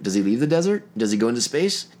desert. Does he leave the desert? Does he go into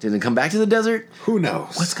space? Does he come back to the desert? Who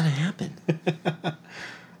knows? What's going to happen?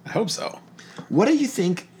 I hope so. What do you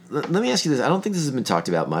think? Let me ask you this. I don't think this has been talked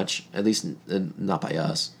about much, at least not by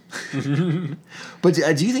us. But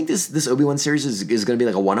do you think this Obi-Wan series is going to be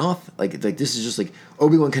like a one-off? Like this is just like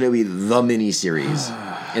Obi-Wan Kenobi the mini-series,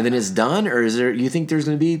 and then it's done? Or you think there's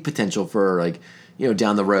going to be potential for like,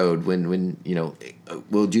 down the road when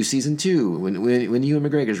we'll do season 2 when Ewan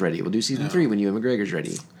McGregor's ready. We'll do season 3 when Ewan McGregor's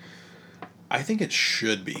ready. I think it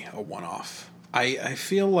should be a one-off. I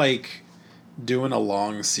feel like doing a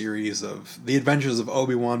long series of The Adventures of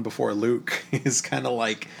Obi-Wan before Luke is kind of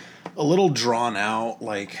like a little drawn out.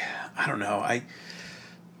 Like, I don't know.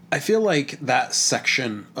 I feel like that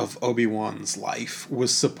section of Obi-Wan's life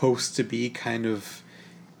was supposed to be kind of,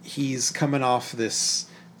 he's coming off this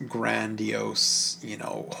grandiose,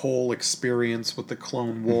 whole experience with the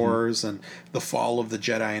Clone Wars and the fall of the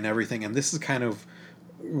Jedi and everything. And this is kind of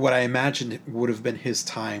what I imagined would have been his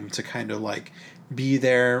time to kind of like be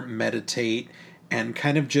there, meditate, and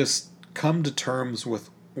kind of just come to terms with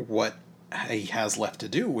what he has left to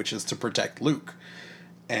do, which is to protect Luke.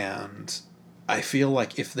 And I feel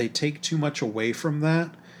like if they take too much away from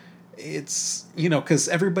that, it's, because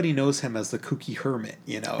everybody knows him as the kooky hermit,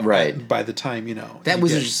 Right. By the time, That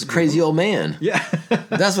was just a crazy old man. Yeah.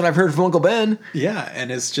 That's what I've heard from Uncle Ben. Yeah,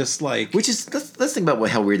 and it's just like... Which is, let's think about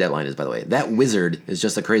how weird that line is, by the way. That wizard is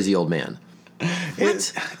just a crazy old man.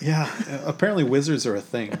 What? Yeah, apparently wizards are a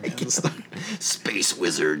thing. Space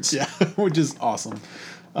wizards. Yeah, which is awesome.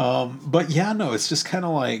 But yeah, no, it's just kind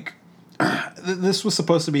of like... this was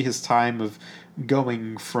supposed to be his time of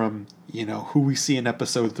going from, who we see in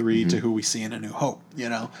Episode 3 to who we see in A New Hope,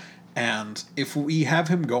 And if we have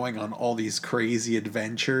him going on all these crazy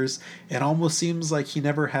adventures, it almost seems like he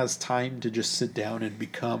never has time to just sit down and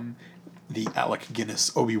become the Alec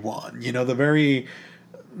Guinness Obi-Wan. The very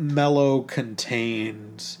mellow,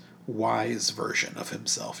 contained, wise version of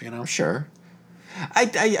himself, Sure.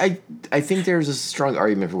 I think there's a strong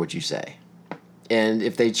argument for what you say. And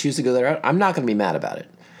if they choose to go that route, I'm not going to be mad about it.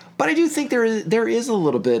 But I do think there is a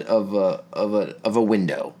little bit of a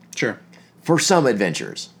window. Sure. For some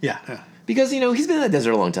adventures. Yeah. Because, he's been in the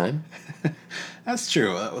desert a long time. That's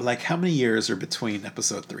true. Like, how many years are between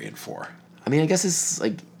Episode 3 and 4? I mean, I guess it's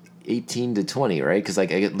like 18 to 20, right? Because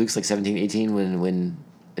Luke's like 17, 18 when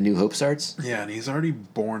A New Hope starts. Yeah, and he's already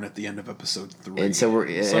born at the end of Episode 3. And so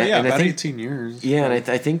about 18 years. Yeah, and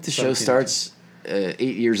I think the show starts 8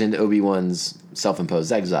 years into Obi-Wan's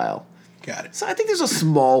self-imposed exile. Got it. So I think there's a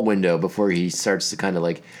small window before he starts to kind of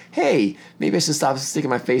like, hey, maybe I should stop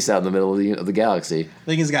sticking my face out in the middle of the galaxy. I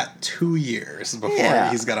think he's got 2 years before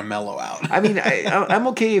he's got to mellow out. I mean, I'm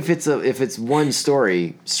okay if it's one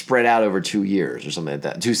story spread out over 2 years or something like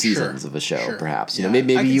that, 2 seasons of a show, perhaps.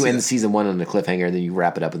 Maybe you end season 1 on a cliffhanger, and then you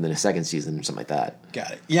wrap it up in the second season or something like that.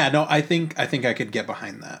 Got it. Yeah, no, I think I could get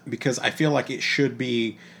behind that because I feel like it should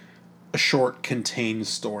be a short, contained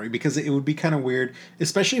story, because it would be kind of weird,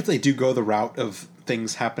 especially if they do go the route of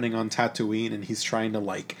things happening on Tatooine and he's trying to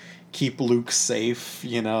like keep Luke safe,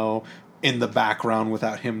 in the background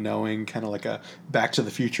without him knowing, kind of like a Back to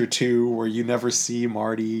the Future 2 where you never see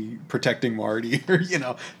Marty protecting Marty or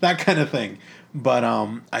that kind of thing. But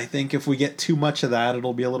I think if we get too much of that,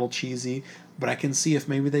 it'll be a little cheesy. But I can see if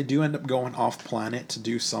maybe they do end up going off planet to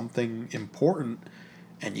do something important.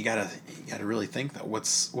 And you gotta really think that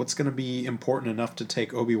what's going to be important enough to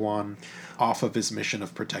take Obi-Wan off of his mission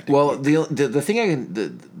of protecting. Well, Luke. the thing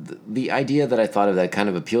the idea that I thought of that kind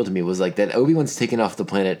of appealed to me was like that Obi-Wan's taken off the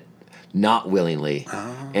planet not willingly,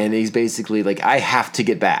 and he's basically like, I have to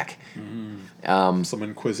get back. Some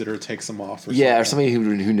Inquisitor takes him off, or or somebody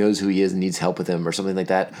who knows who he is and needs help with him, or something like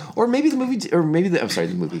that. Or maybe maybe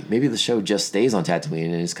the show just stays on Tatooine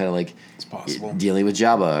and it's kind of like it's possible dealing with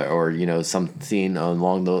Jabba, or something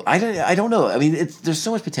along those. I don't know. I mean, there's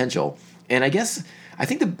so much potential, and I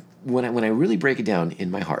think when I really break it down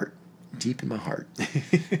in my heart, deep in my heart,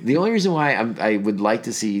 the only reason why I would like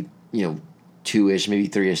to see 2-ish, maybe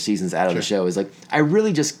 3-ish seasons out of the show is like I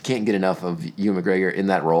really just can't get enough of Ewan McGregor in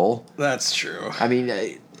that role. That's true. I mean,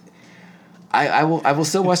 I will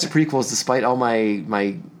still watch the prequels despite all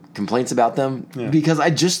my complaints about them because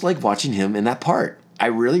I just like watching him in that part. I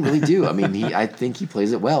really, really do. I mean, I think he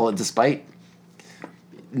plays it well despite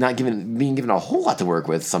not being given a whole lot to work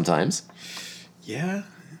with sometimes. Yeah,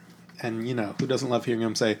 and who doesn't love hearing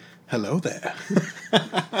him say hello there?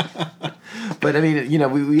 But I mean,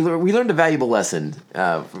 we learned a valuable lesson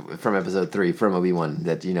from episode 3 from Obi-Wan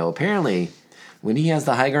that apparently when he has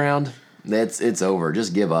the high ground, it's over.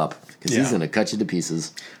 Just give up because he's gonna cut you to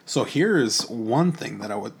pieces. So here's one thing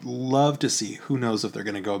that I would love to see. Who knows if they're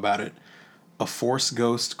gonna go about it? A Force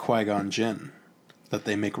Ghost Qui-Gon Jinn that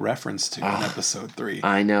they make reference to in episode 3.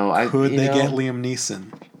 I know. Could they get Liam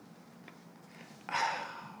Neeson?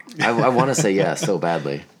 I want to say yes so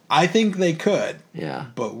badly. I think they could. Yeah.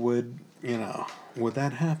 But would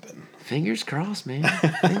that happen? Fingers crossed, man.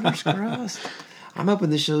 Fingers crossed. I'm hoping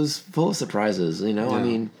this show's full of surprises. I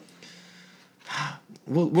mean,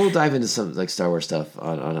 we'll dive into some like Star Wars stuff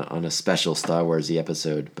on a special Star Warsy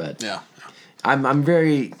episode, but yeah, I'm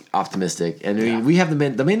very optimistic, and we have the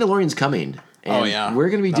Mandalorian's coming. And we're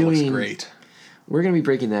gonna be doing. Looks great. We're going to be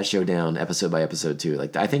breaking that show down episode by episode too.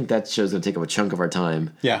 Like I think that show's going to take up a chunk of our time.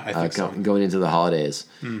 Yeah, I think so. Going into the holidays,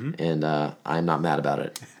 and I'm not mad about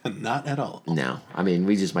it. Not at all. No, I mean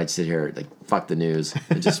we just might sit here like fuck the news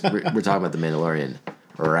and just we're talking about the Mandalorian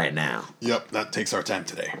right now. Yep, that takes our time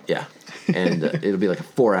today. Yeah, and it'll be like a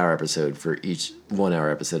 4-hour episode for each 1-hour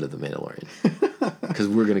episode of the Mandalorian because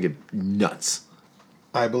we're going to get nuts.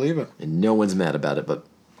 I believe it, and no one's mad about it, but.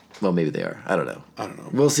 Well, maybe they are. I don't know.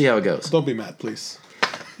 We'll see how it goes. Don't be mad, please.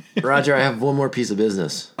 Roger, I have one more piece of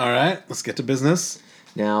business. All right, let's get to business.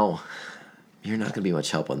 Now, you're not going to be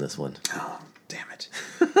much help on this one. Oh, damn it.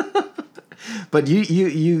 But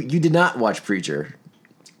you did not watch Preacher.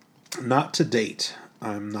 Not to date.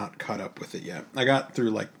 I'm not caught up with it yet. I got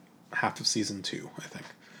through like half of season 2, I think.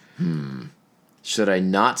 Should I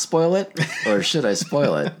not spoil it, or should I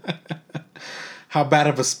spoil it? How bad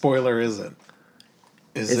of a spoiler is it?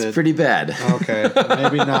 It's pretty bad. Okay,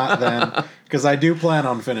 maybe not then, because I do plan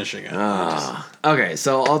on finishing it. Okay,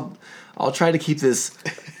 so I'll try to keep this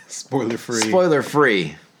spoiler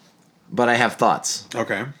free, but I have thoughts.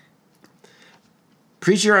 Okay.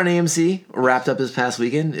 Preacher on AMC wrapped up this past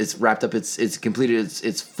weekend. It's wrapped up. It's completed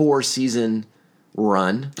its 4-season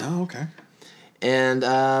run. Oh, okay. And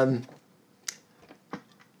I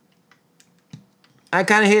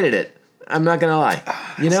kind of hated it. I'm not gonna lie.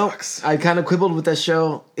 Sucks. I kind of quibbled with that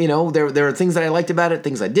show. There were things that I liked about it,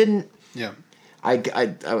 things I didn't. Yeah.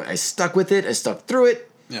 I stuck with it. I stuck through it.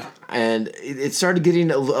 Yeah. And it started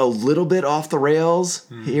getting a little bit off the rails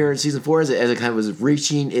here in season 4 as it kind of was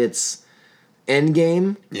reaching its end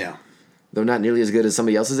game. Yeah. Though not nearly as good as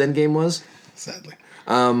somebody else's end game was. Sadly.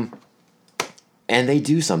 And they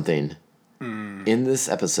do something in this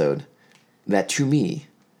episode that to me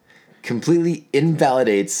completely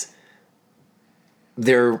invalidates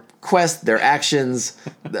their quest, their actions,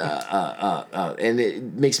 and it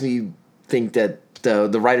makes me think that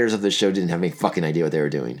the writers of the show didn't have any fucking idea what they were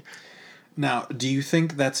doing. Now, do you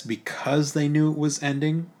think that's because they knew it was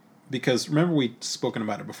ending? Because remember we'd spoken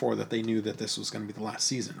about it before that they knew that this was going to be the last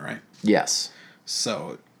season, right? Yes.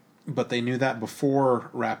 So, but they knew that before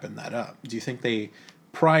wrapping that up. Do you think they,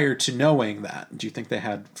 prior to knowing that, do you think they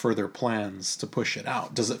had further plans to push it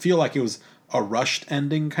out? Does it feel like it was a rushed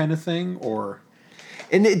ending kind of thing, or...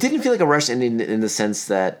 And it didn't feel like a rush ending in the sense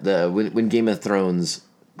that when Game of Thrones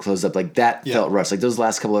closed up, like that felt rushed. Like those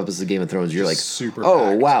last couple episodes of Game of Thrones, you're like, super oh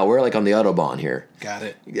packed. wow, we're like on the Autobahn here. Got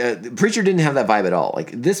it. Preacher didn't have that vibe at all.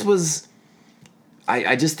 Like this was,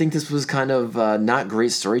 I just think this was kind of not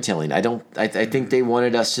great storytelling. I think they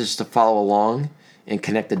wanted us just to follow along and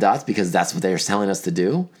connect the dots because that's what they were telling us to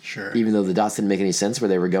do. Sure. Even though the dots didn't make any sense where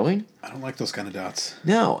they were going. I don't like those kind of dots.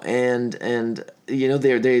 No, and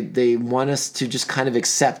they want us to just kind of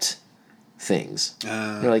accept things.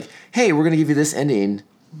 They're like, hey, we're gonna give you this ending.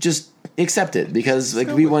 Just accept it because like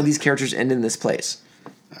we want these characters to end in this place.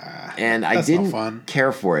 And I didn't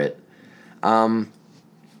care for it. Again,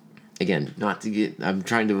 not to get. I'm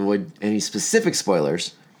trying to avoid any specific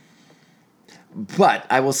spoilers. But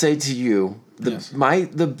I will say to you, the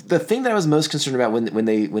thing that I was most concerned about when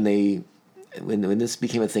this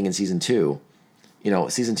became a thing in season 2,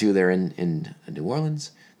 season 2 they're in New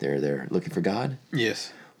Orleans, they're looking for God.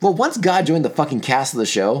 Yes. Well, once God joined the fucking cast of the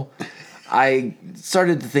show, I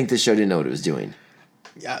started to think this show didn't know what it was doing.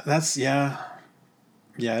 Yeah, I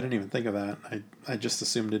didn't even think of that. I just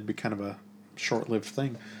assumed it'd be kind of a short-lived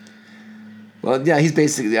thing. Well, yeah, he's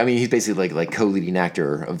basically like co-leading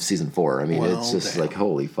actor of season 4. I mean, well, it's just damn. like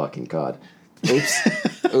holy fucking God.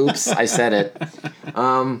 Oops, I said it.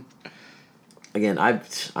 Again,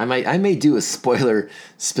 I may do a spoiler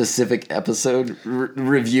specific episode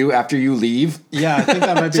review after you leave. Yeah, I think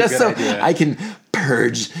that might be just a good idea. I can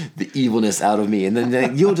purge the evilness out of me, and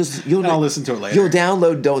then you'll I'll listen to it later. You'll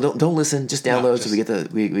download. Don't listen. Just download No, so we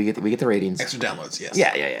get the ratings. Extra downloads, yes.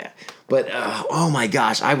 Yeah. But oh my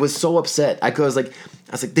gosh, I was so upset. I was like,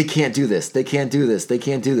 they can't do this. They can't do this. They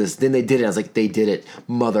can't do this. Then they did it. I was like, they did it,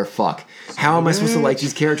 motherfuck. How am I supposed to like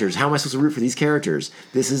these characters? How am I supposed to root for these characters?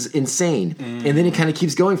 This is insane. And then it kind of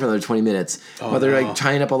keeps going for another 20 minutes while they're like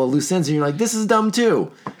tying up all the loose ends, and you're like, this is dumb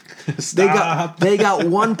too. They got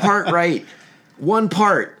one part right. One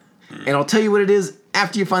part. And I'll tell you what it is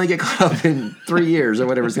after you finally get caught up in 3 years or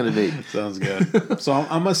whatever it's going to be. Sounds good. So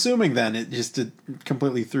I'm assuming then it just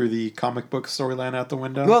completely threw the comic book storyline out the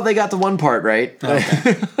window? Well, they got the one part right.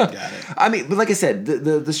 Okay. Got it. I mean, but like I said,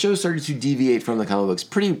 the show started to deviate from the comic books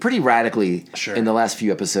pretty radically in the last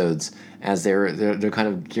few episodes as they're kind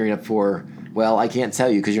of gearing up for, well, I can't tell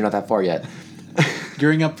you because you're not that far yet.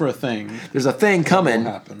 Gearing up for a thing. There's a thing coming,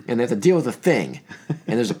 happen. and they have to deal with the thing.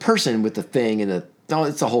 And there's a person with the thing, and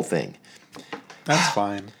it's a whole thing. That's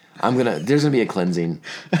fine. There's gonna be a cleansing.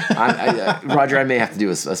 Roger, I may have to do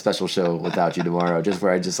a special show without you tomorrow, just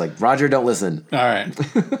where I just like, Roger, don't listen. All right.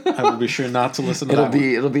 I will be sure not to listen to that one.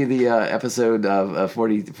 It'll be the episode of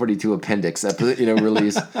 42 appendix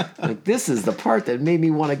release. Like, this is the part that made me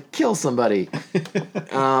want to kill somebody.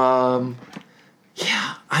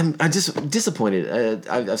 Yeah, I'm just disappointed.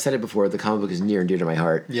 I've said it before. The comic book is near and dear to my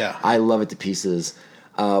heart. Yeah, I love it to pieces.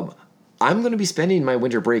 I'm going to be spending my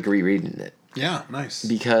winter break rereading it. Yeah, nice.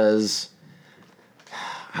 Because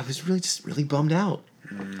I was really bummed out.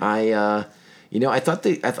 I thought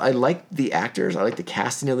I liked the actors. I liked the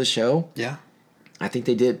casting of the show. Yeah, I think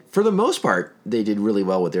they did, for the most part, they did really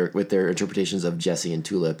well with their interpretations of Jesse and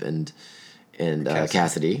Tulip and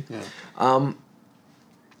Cassidy. Yeah.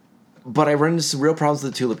 But I run into some real problems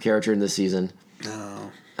with the Tulip character in this season.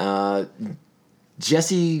 No.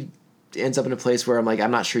 Jesse ends up in a place where I'm like, I'm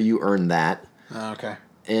not sure you earned that. Okay.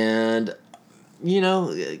 And,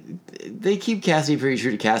 they keep Cassidy pretty true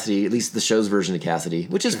to Cassidy, at least the show's version of Cassidy,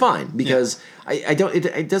 which is fine because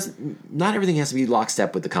it doesn't. Not everything has to be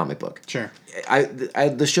lockstep with the comic book. Sure.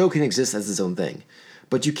 The show can exist as its own thing,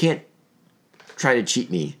 but you can't try to cheat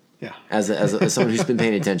me. Yeah. As someone who's been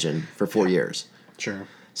paying attention for 4 years. Sure.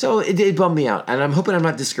 So it bummed me out, and I'm hoping I'm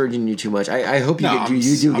not discouraging you too much. I hope you do get caught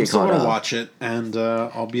up. I'm still gonna watch it, and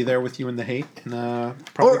I'll be there with you in the hate in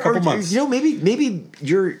probably a couple months. Maybe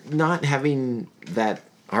you're not having that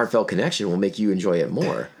heartfelt connection will make you enjoy it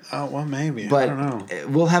more. Oh well, maybe. But I don't know.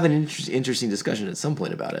 We'll have an interesting discussion at some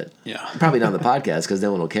point about it. Yeah, probably not on the podcast because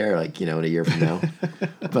no one will care. In a year from now.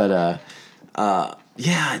 But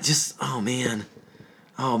yeah, just oh man,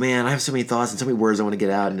 I have so many thoughts and so many words I want to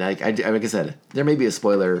get out. And like I said, there may be a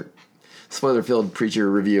spoiler-filled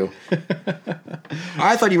Preacher review.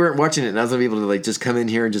 I thought you weren't watching it, and I was gonna be able to just come in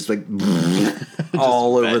here and just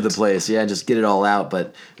all over the place, and just get it all out.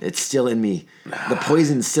 But it's still in me. The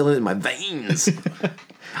poison's still in my veins.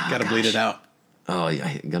 Gotta bleed it out. Oh yeah,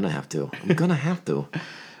 I'm gonna have to.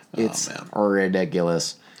 It's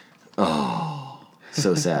ridiculous. Oh,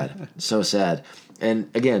 so sad, so sad.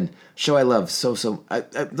 And again, show I love not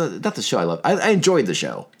the show I love. I enjoyed the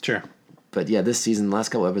show. Sure. But yeah, this season, the last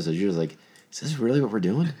couple episodes, you're just like, is this really what we're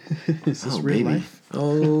doing? Is this real life?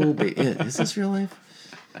 Oh, baby. Yeah, is this real life?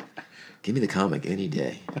 Give me the comic any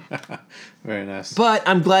day. Very nice. But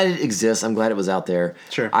I'm glad it exists. I'm glad it was out there.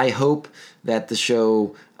 Sure. I hope that the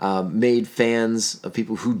show made fans of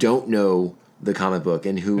people who don't know the comic book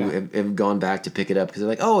and who have gone back to pick it up because they're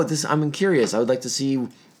like, oh, I'm curious. I would like to see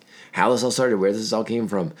how this all started, where this all came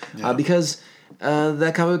from. Yeah. Because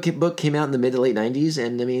that comic book came out in the mid to late 90s,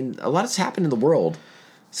 and I mean, a lot has happened in the world.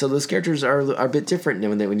 So those characters are a bit different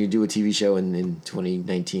when you do a TV show in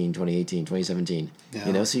 2019, 2018, 2017.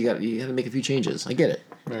 Yeah. So you got to make a few changes. I get it.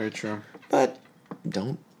 Very true. But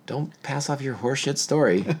don't pass off your horseshit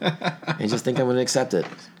story and just think I'm going to accept it,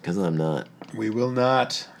 because I'm not. We will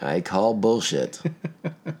not. I call bullshit.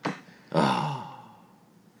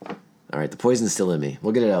 All right, the poison's still in me.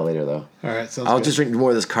 We'll get it out later, though. All right, sounds I'll good. just drink more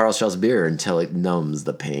of this Carl Schell's beer until it numbs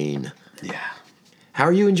the pain. Yeah. How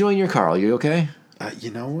are you enjoying your Carl? You okay?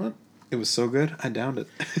 You know what? It was so good, I downed it.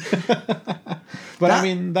 But I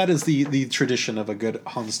mean, that is the tradition of a good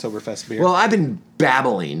Hans-Toberfest beer. Well, I've been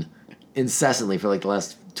babbling incessantly for the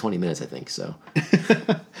last 20 minutes, I think, so.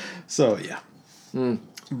 So, yeah.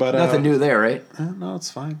 But nothing new there, right? No,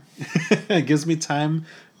 it's fine. It gives me time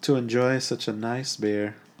to enjoy such a nice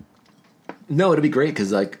beer. No, it'll be great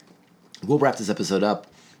because we'll wrap this episode up,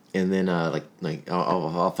 and then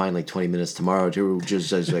I'll find 20 minutes tomorrow to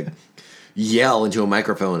just yell into a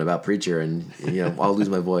microphone about Preacher, and I'll lose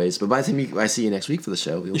my voice. But by the time I see you next week for the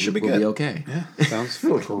show, we'll be okay. Yeah, sounds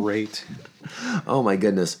great. Oh my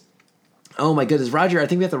goodness. Oh my goodness, Roger! I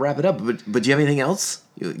think we have to wrap it up. But do you have anything else?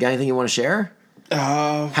 You got anything you want to share?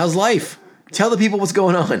 How's life? Tell the people what's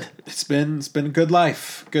going on. It's been a good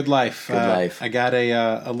life. Good life. Good life. I got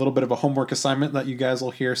a little bit of a homework assignment that you guys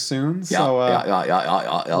will hear soon. Yeah,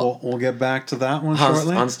 So we'll get back to that one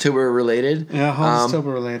shortly. Hans-Tuber related. Yeah,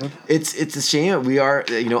 Hans-Tuber related. It's a shame. We are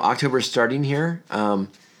October's starting here, and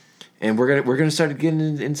we're gonna start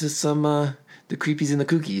getting into some the creepies and the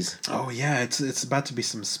kookies. Oh yeah, it's about to be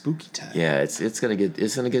some spooky time. Yeah, it's gonna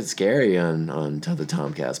get scary on the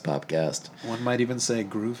Tomcast Popcast. One might even say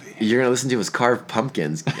groovy. You're gonna listen to us carve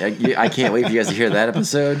pumpkins. I can't wait for you guys to hear that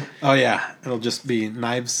episode. Oh yeah, it'll just be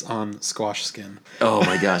knives on squash skin. Oh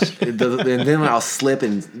my gosh! And then I'll slip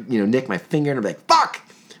and nick my finger and I'll be like fuck,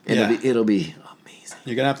 and it'll be amazing.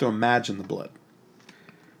 You're gonna have to imagine the blood.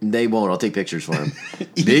 They won't. I'll take pictures for them.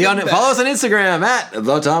 Follow us on Instagram at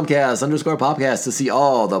 @TheTomcast_Popcast to see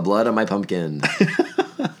all the blood on my pumpkin.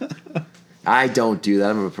 I don't do that.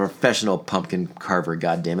 I'm a professional pumpkin carver.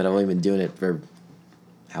 God damn it! I've only been doing it for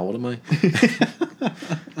how old am I?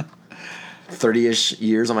 30-ish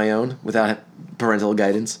years on my own without parental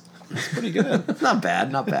guidance. That's pretty good. Not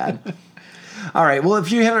bad. All right. Well,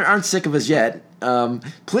 if you aren't sick of us yet,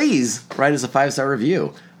 please write us a 5-star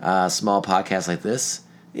review. Small podcast like this.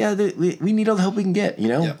 Yeah, we need all the help we can get,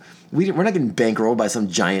 Yeah. We're not getting bankrolled by some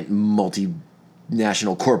giant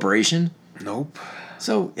multinational corporation. Nope.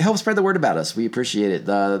 So help spread the word about us. We appreciate it.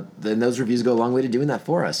 And those reviews go a long way to doing that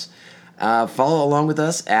for us. Follow along with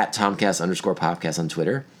us at Tomcast_Popcast on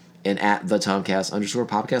Twitter and at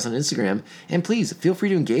 @TheTomcast_Popcast on Instagram. And please feel free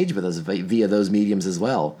to engage with us via those mediums as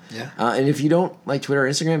well. Yeah. And if you don't like Twitter or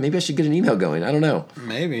Instagram, maybe I should get an email going. I don't know.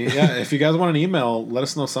 Maybe. Yeah. If you guys want an email, let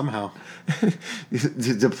us know somehow.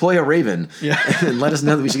 Deploy a raven. Yeah. And let us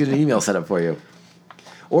know that we should get an email set up for you.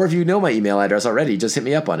 Or if you know my email address already, just hit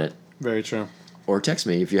me up on it. Very true. Or text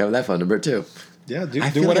me if you have that phone number too. Yeah, do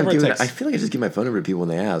whatever it takes. I feel like I just give my phone number to people when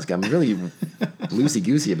they ask. I'm really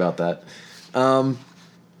loosey-goosey about that.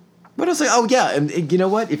 What else? Oh yeah, and you know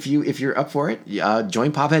what? If you're up for it,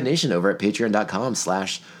 join Pophead Nation over at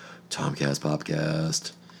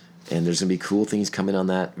patreon.com/TomcastPopcast. And there's gonna be cool things coming on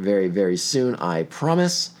that very, very soon, I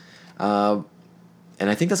promise. And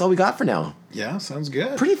I think that's all we got for now. Yeah, sounds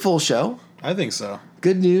good. Pretty full show. I think so.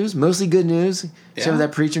 Good news, mostly good news. Yeah. Except for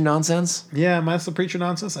that preacher nonsense. Yeah, minus the preacher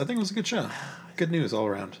nonsense. I think it was a good show. Good news all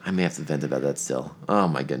around. I may have to vent about that still. Oh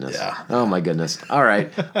my goodness. Yeah. Oh my goodness. All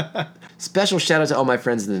right. Special shout out to all my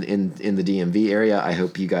friends in the DMV area. I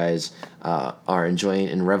hope you guys are enjoying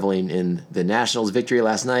and reveling in the Nationals' victory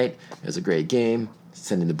last night. It was a great game,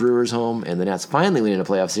 sending the Brewers home, and the Nats finally winning a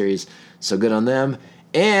playoff series. So good on them.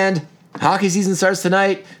 And hockey season starts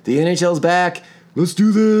tonight. The NHL's back. Let's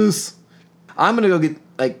do this. I'm gonna go get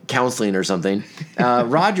counseling or something.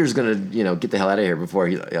 Roger's gonna get the hell out of here before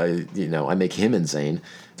I make him insane.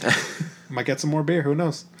 Might get some more beer. Who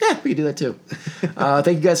knows? Yeah, we can do that too.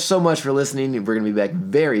 Thank you guys so much for listening. We're gonna be back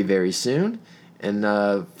very, very soon. And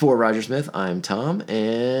for Roger Smith, I'm Tom,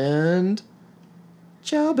 and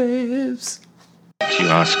ciao, babes. You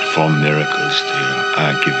ask for miracles, dear.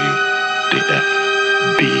 I give you the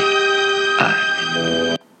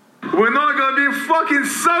FBI. We're not gonna be fucking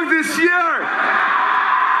sucked this year!